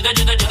 jiggle, jiggle, jiggle,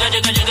 jiggle,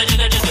 jiggle, jiggle,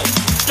 jiggle, jiggle.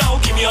 Now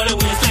give me all the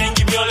waistline,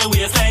 give me all the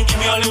waistline, give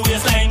me all the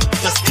waistline.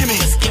 Just give me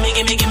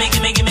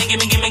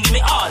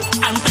all.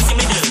 And pressing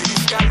me down.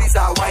 This girl is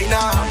a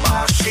whiner,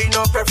 machine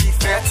up every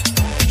fet.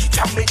 She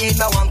jam me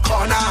in a one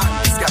corner.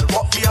 This girl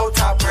walk me out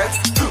her breath.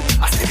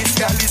 I say this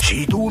girl is.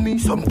 She do me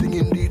something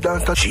in the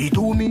dance that she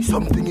do me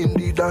something in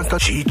the dance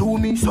that she do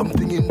me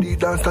something in the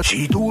dance that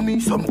she do me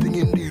something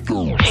in the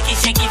dance.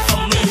 Shake it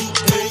for me,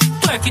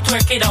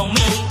 twerk it on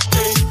me.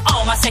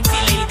 All my sexy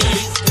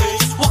ladies,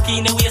 just walk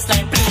in the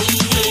waistline,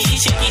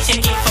 please.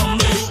 Shake it for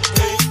me,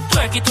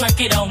 twerk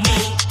it on me.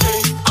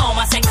 All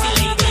my sexy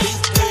ladies,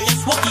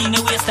 just walk in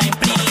the waistline,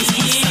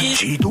 please.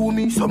 She do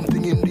me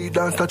something in the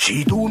dance that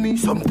she do me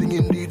something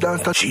in the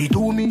dance that she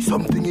do me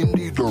something in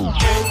the dance.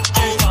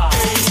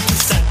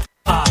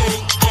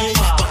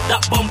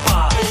 That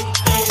bumper.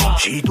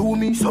 She do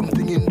me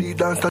something in the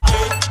dance that.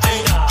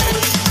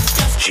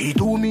 She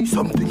do me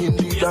something in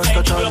the dance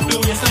that I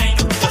know.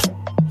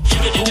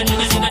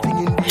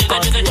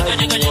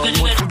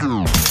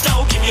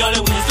 Now give me all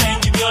the waistline,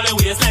 give me all the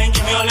waistline,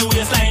 give me all the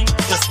waistline.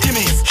 Just give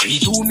me. She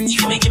do me.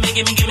 Give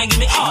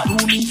me all. She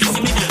do me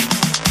some.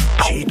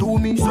 She do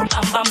me some.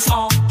 Bam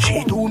small.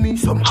 She do me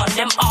some. On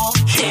them all.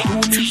 She do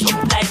me some.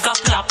 Like a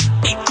clap.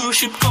 Big cruise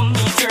ship come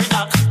meet your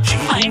dock. She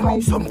do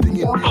me something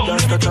in the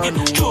dance that I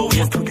know.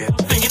 Won't forget.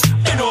 Bring it,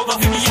 bend over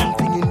for me.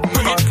 Something in the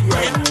party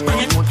I know.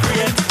 Won't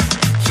forget.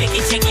 Shake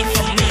it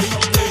for me.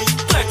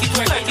 Twerk it.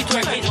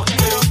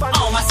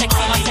 All my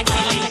sexy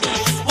ladies.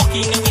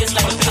 Walking the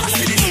waistline.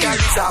 This girl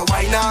is a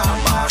whiner,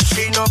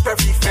 machine up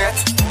every fet.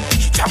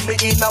 She jam me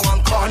in a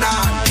one corner.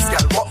 This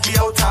girl walk me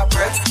out her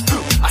breath.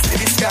 I say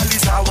this girl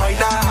is a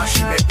whiner.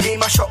 She make me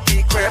mash up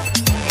the crepe.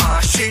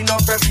 Machine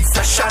up every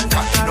session.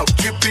 Cocking up,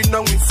 dripping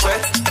down with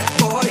sweat.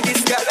 Boy,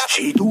 this girl.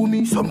 She do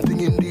me something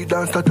in the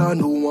dance that I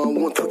know I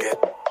won't forget.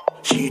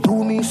 She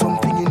do me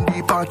something in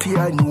the party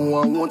I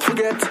know I won't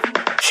forget.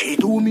 She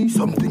do me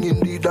something in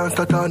the dance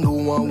that I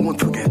know I won't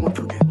forget.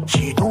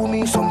 She do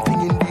me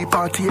something in the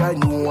party I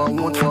know I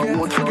won't forget.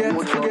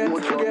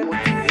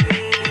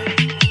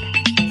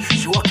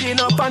 She walking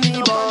up on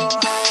the bar.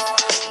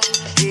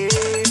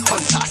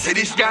 I say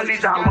this girl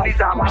is a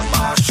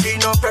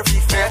machine up every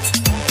fet.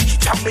 She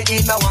jam me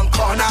in a one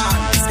corner.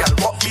 This girl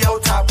walk me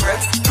out her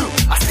breath.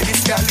 I say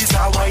this girl is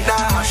a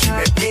whiner. She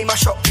make me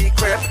mash up the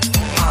crepe.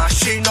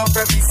 Machine up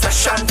every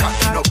session.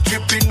 Cocking up,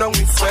 dripping down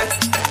with sweat.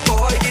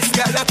 Boy, this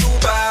girl are too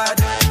bad.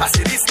 I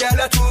say this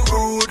girl are too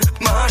rude.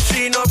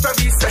 Machine up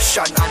every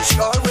session. And she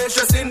always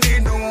just in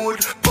the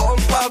nude.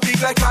 Bumper big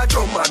like a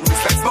drum and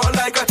waistline small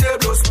like a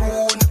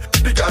tablespoon.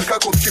 The girl can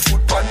come, she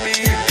foot on me.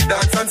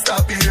 Dance and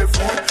stop be a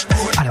fool.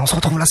 Allez, on se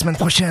retrouve la semaine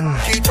prochaine.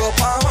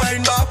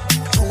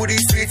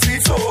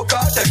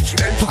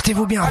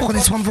 Portez-vous bien,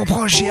 prenez soin de vos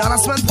proches et à la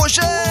semaine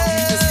prochaine.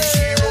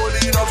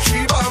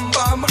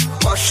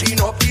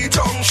 Machine up the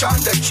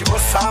junction, then she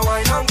must have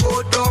wine and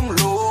go down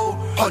low.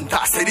 Hunter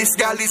say this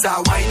girl is a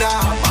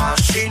whiner,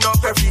 machine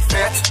up every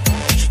fet.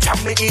 She jam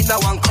me in a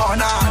one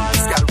corner,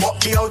 this girl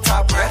walk me out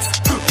her breath.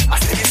 I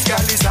say this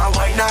girl is a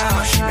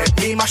whiner, she make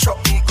me mash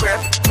up the crepe.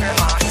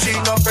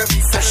 Machine up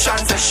every session,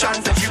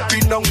 then you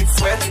bring down with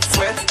sweat.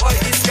 Boy,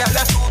 this girl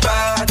are too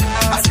bad.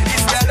 I say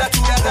this girl are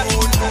too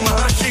good.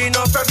 Machine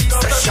up every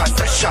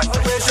session,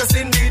 always just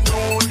in the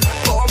nude.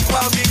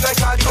 Bumper big like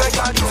a drum,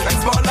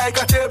 small like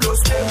a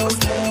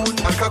tablespoon.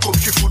 And can come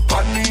she foot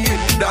on me,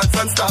 dance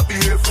and stop be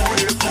a fool.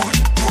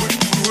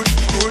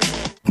 Good.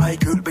 My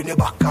girl bend your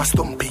back and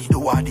stumpy,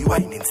 do all the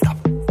whining stop.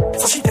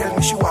 So she tell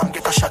me she want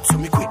get a shot, so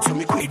me quit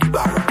the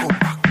bar and come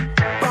back.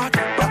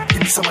 Back, give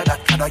me some of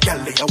that kind of girl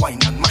lay a wine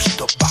and mash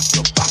it up back.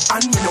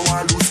 And me no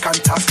want lose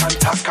contact.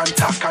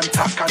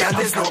 Girl,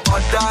 there's no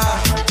other.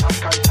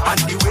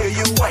 And the way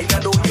you whine, I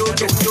know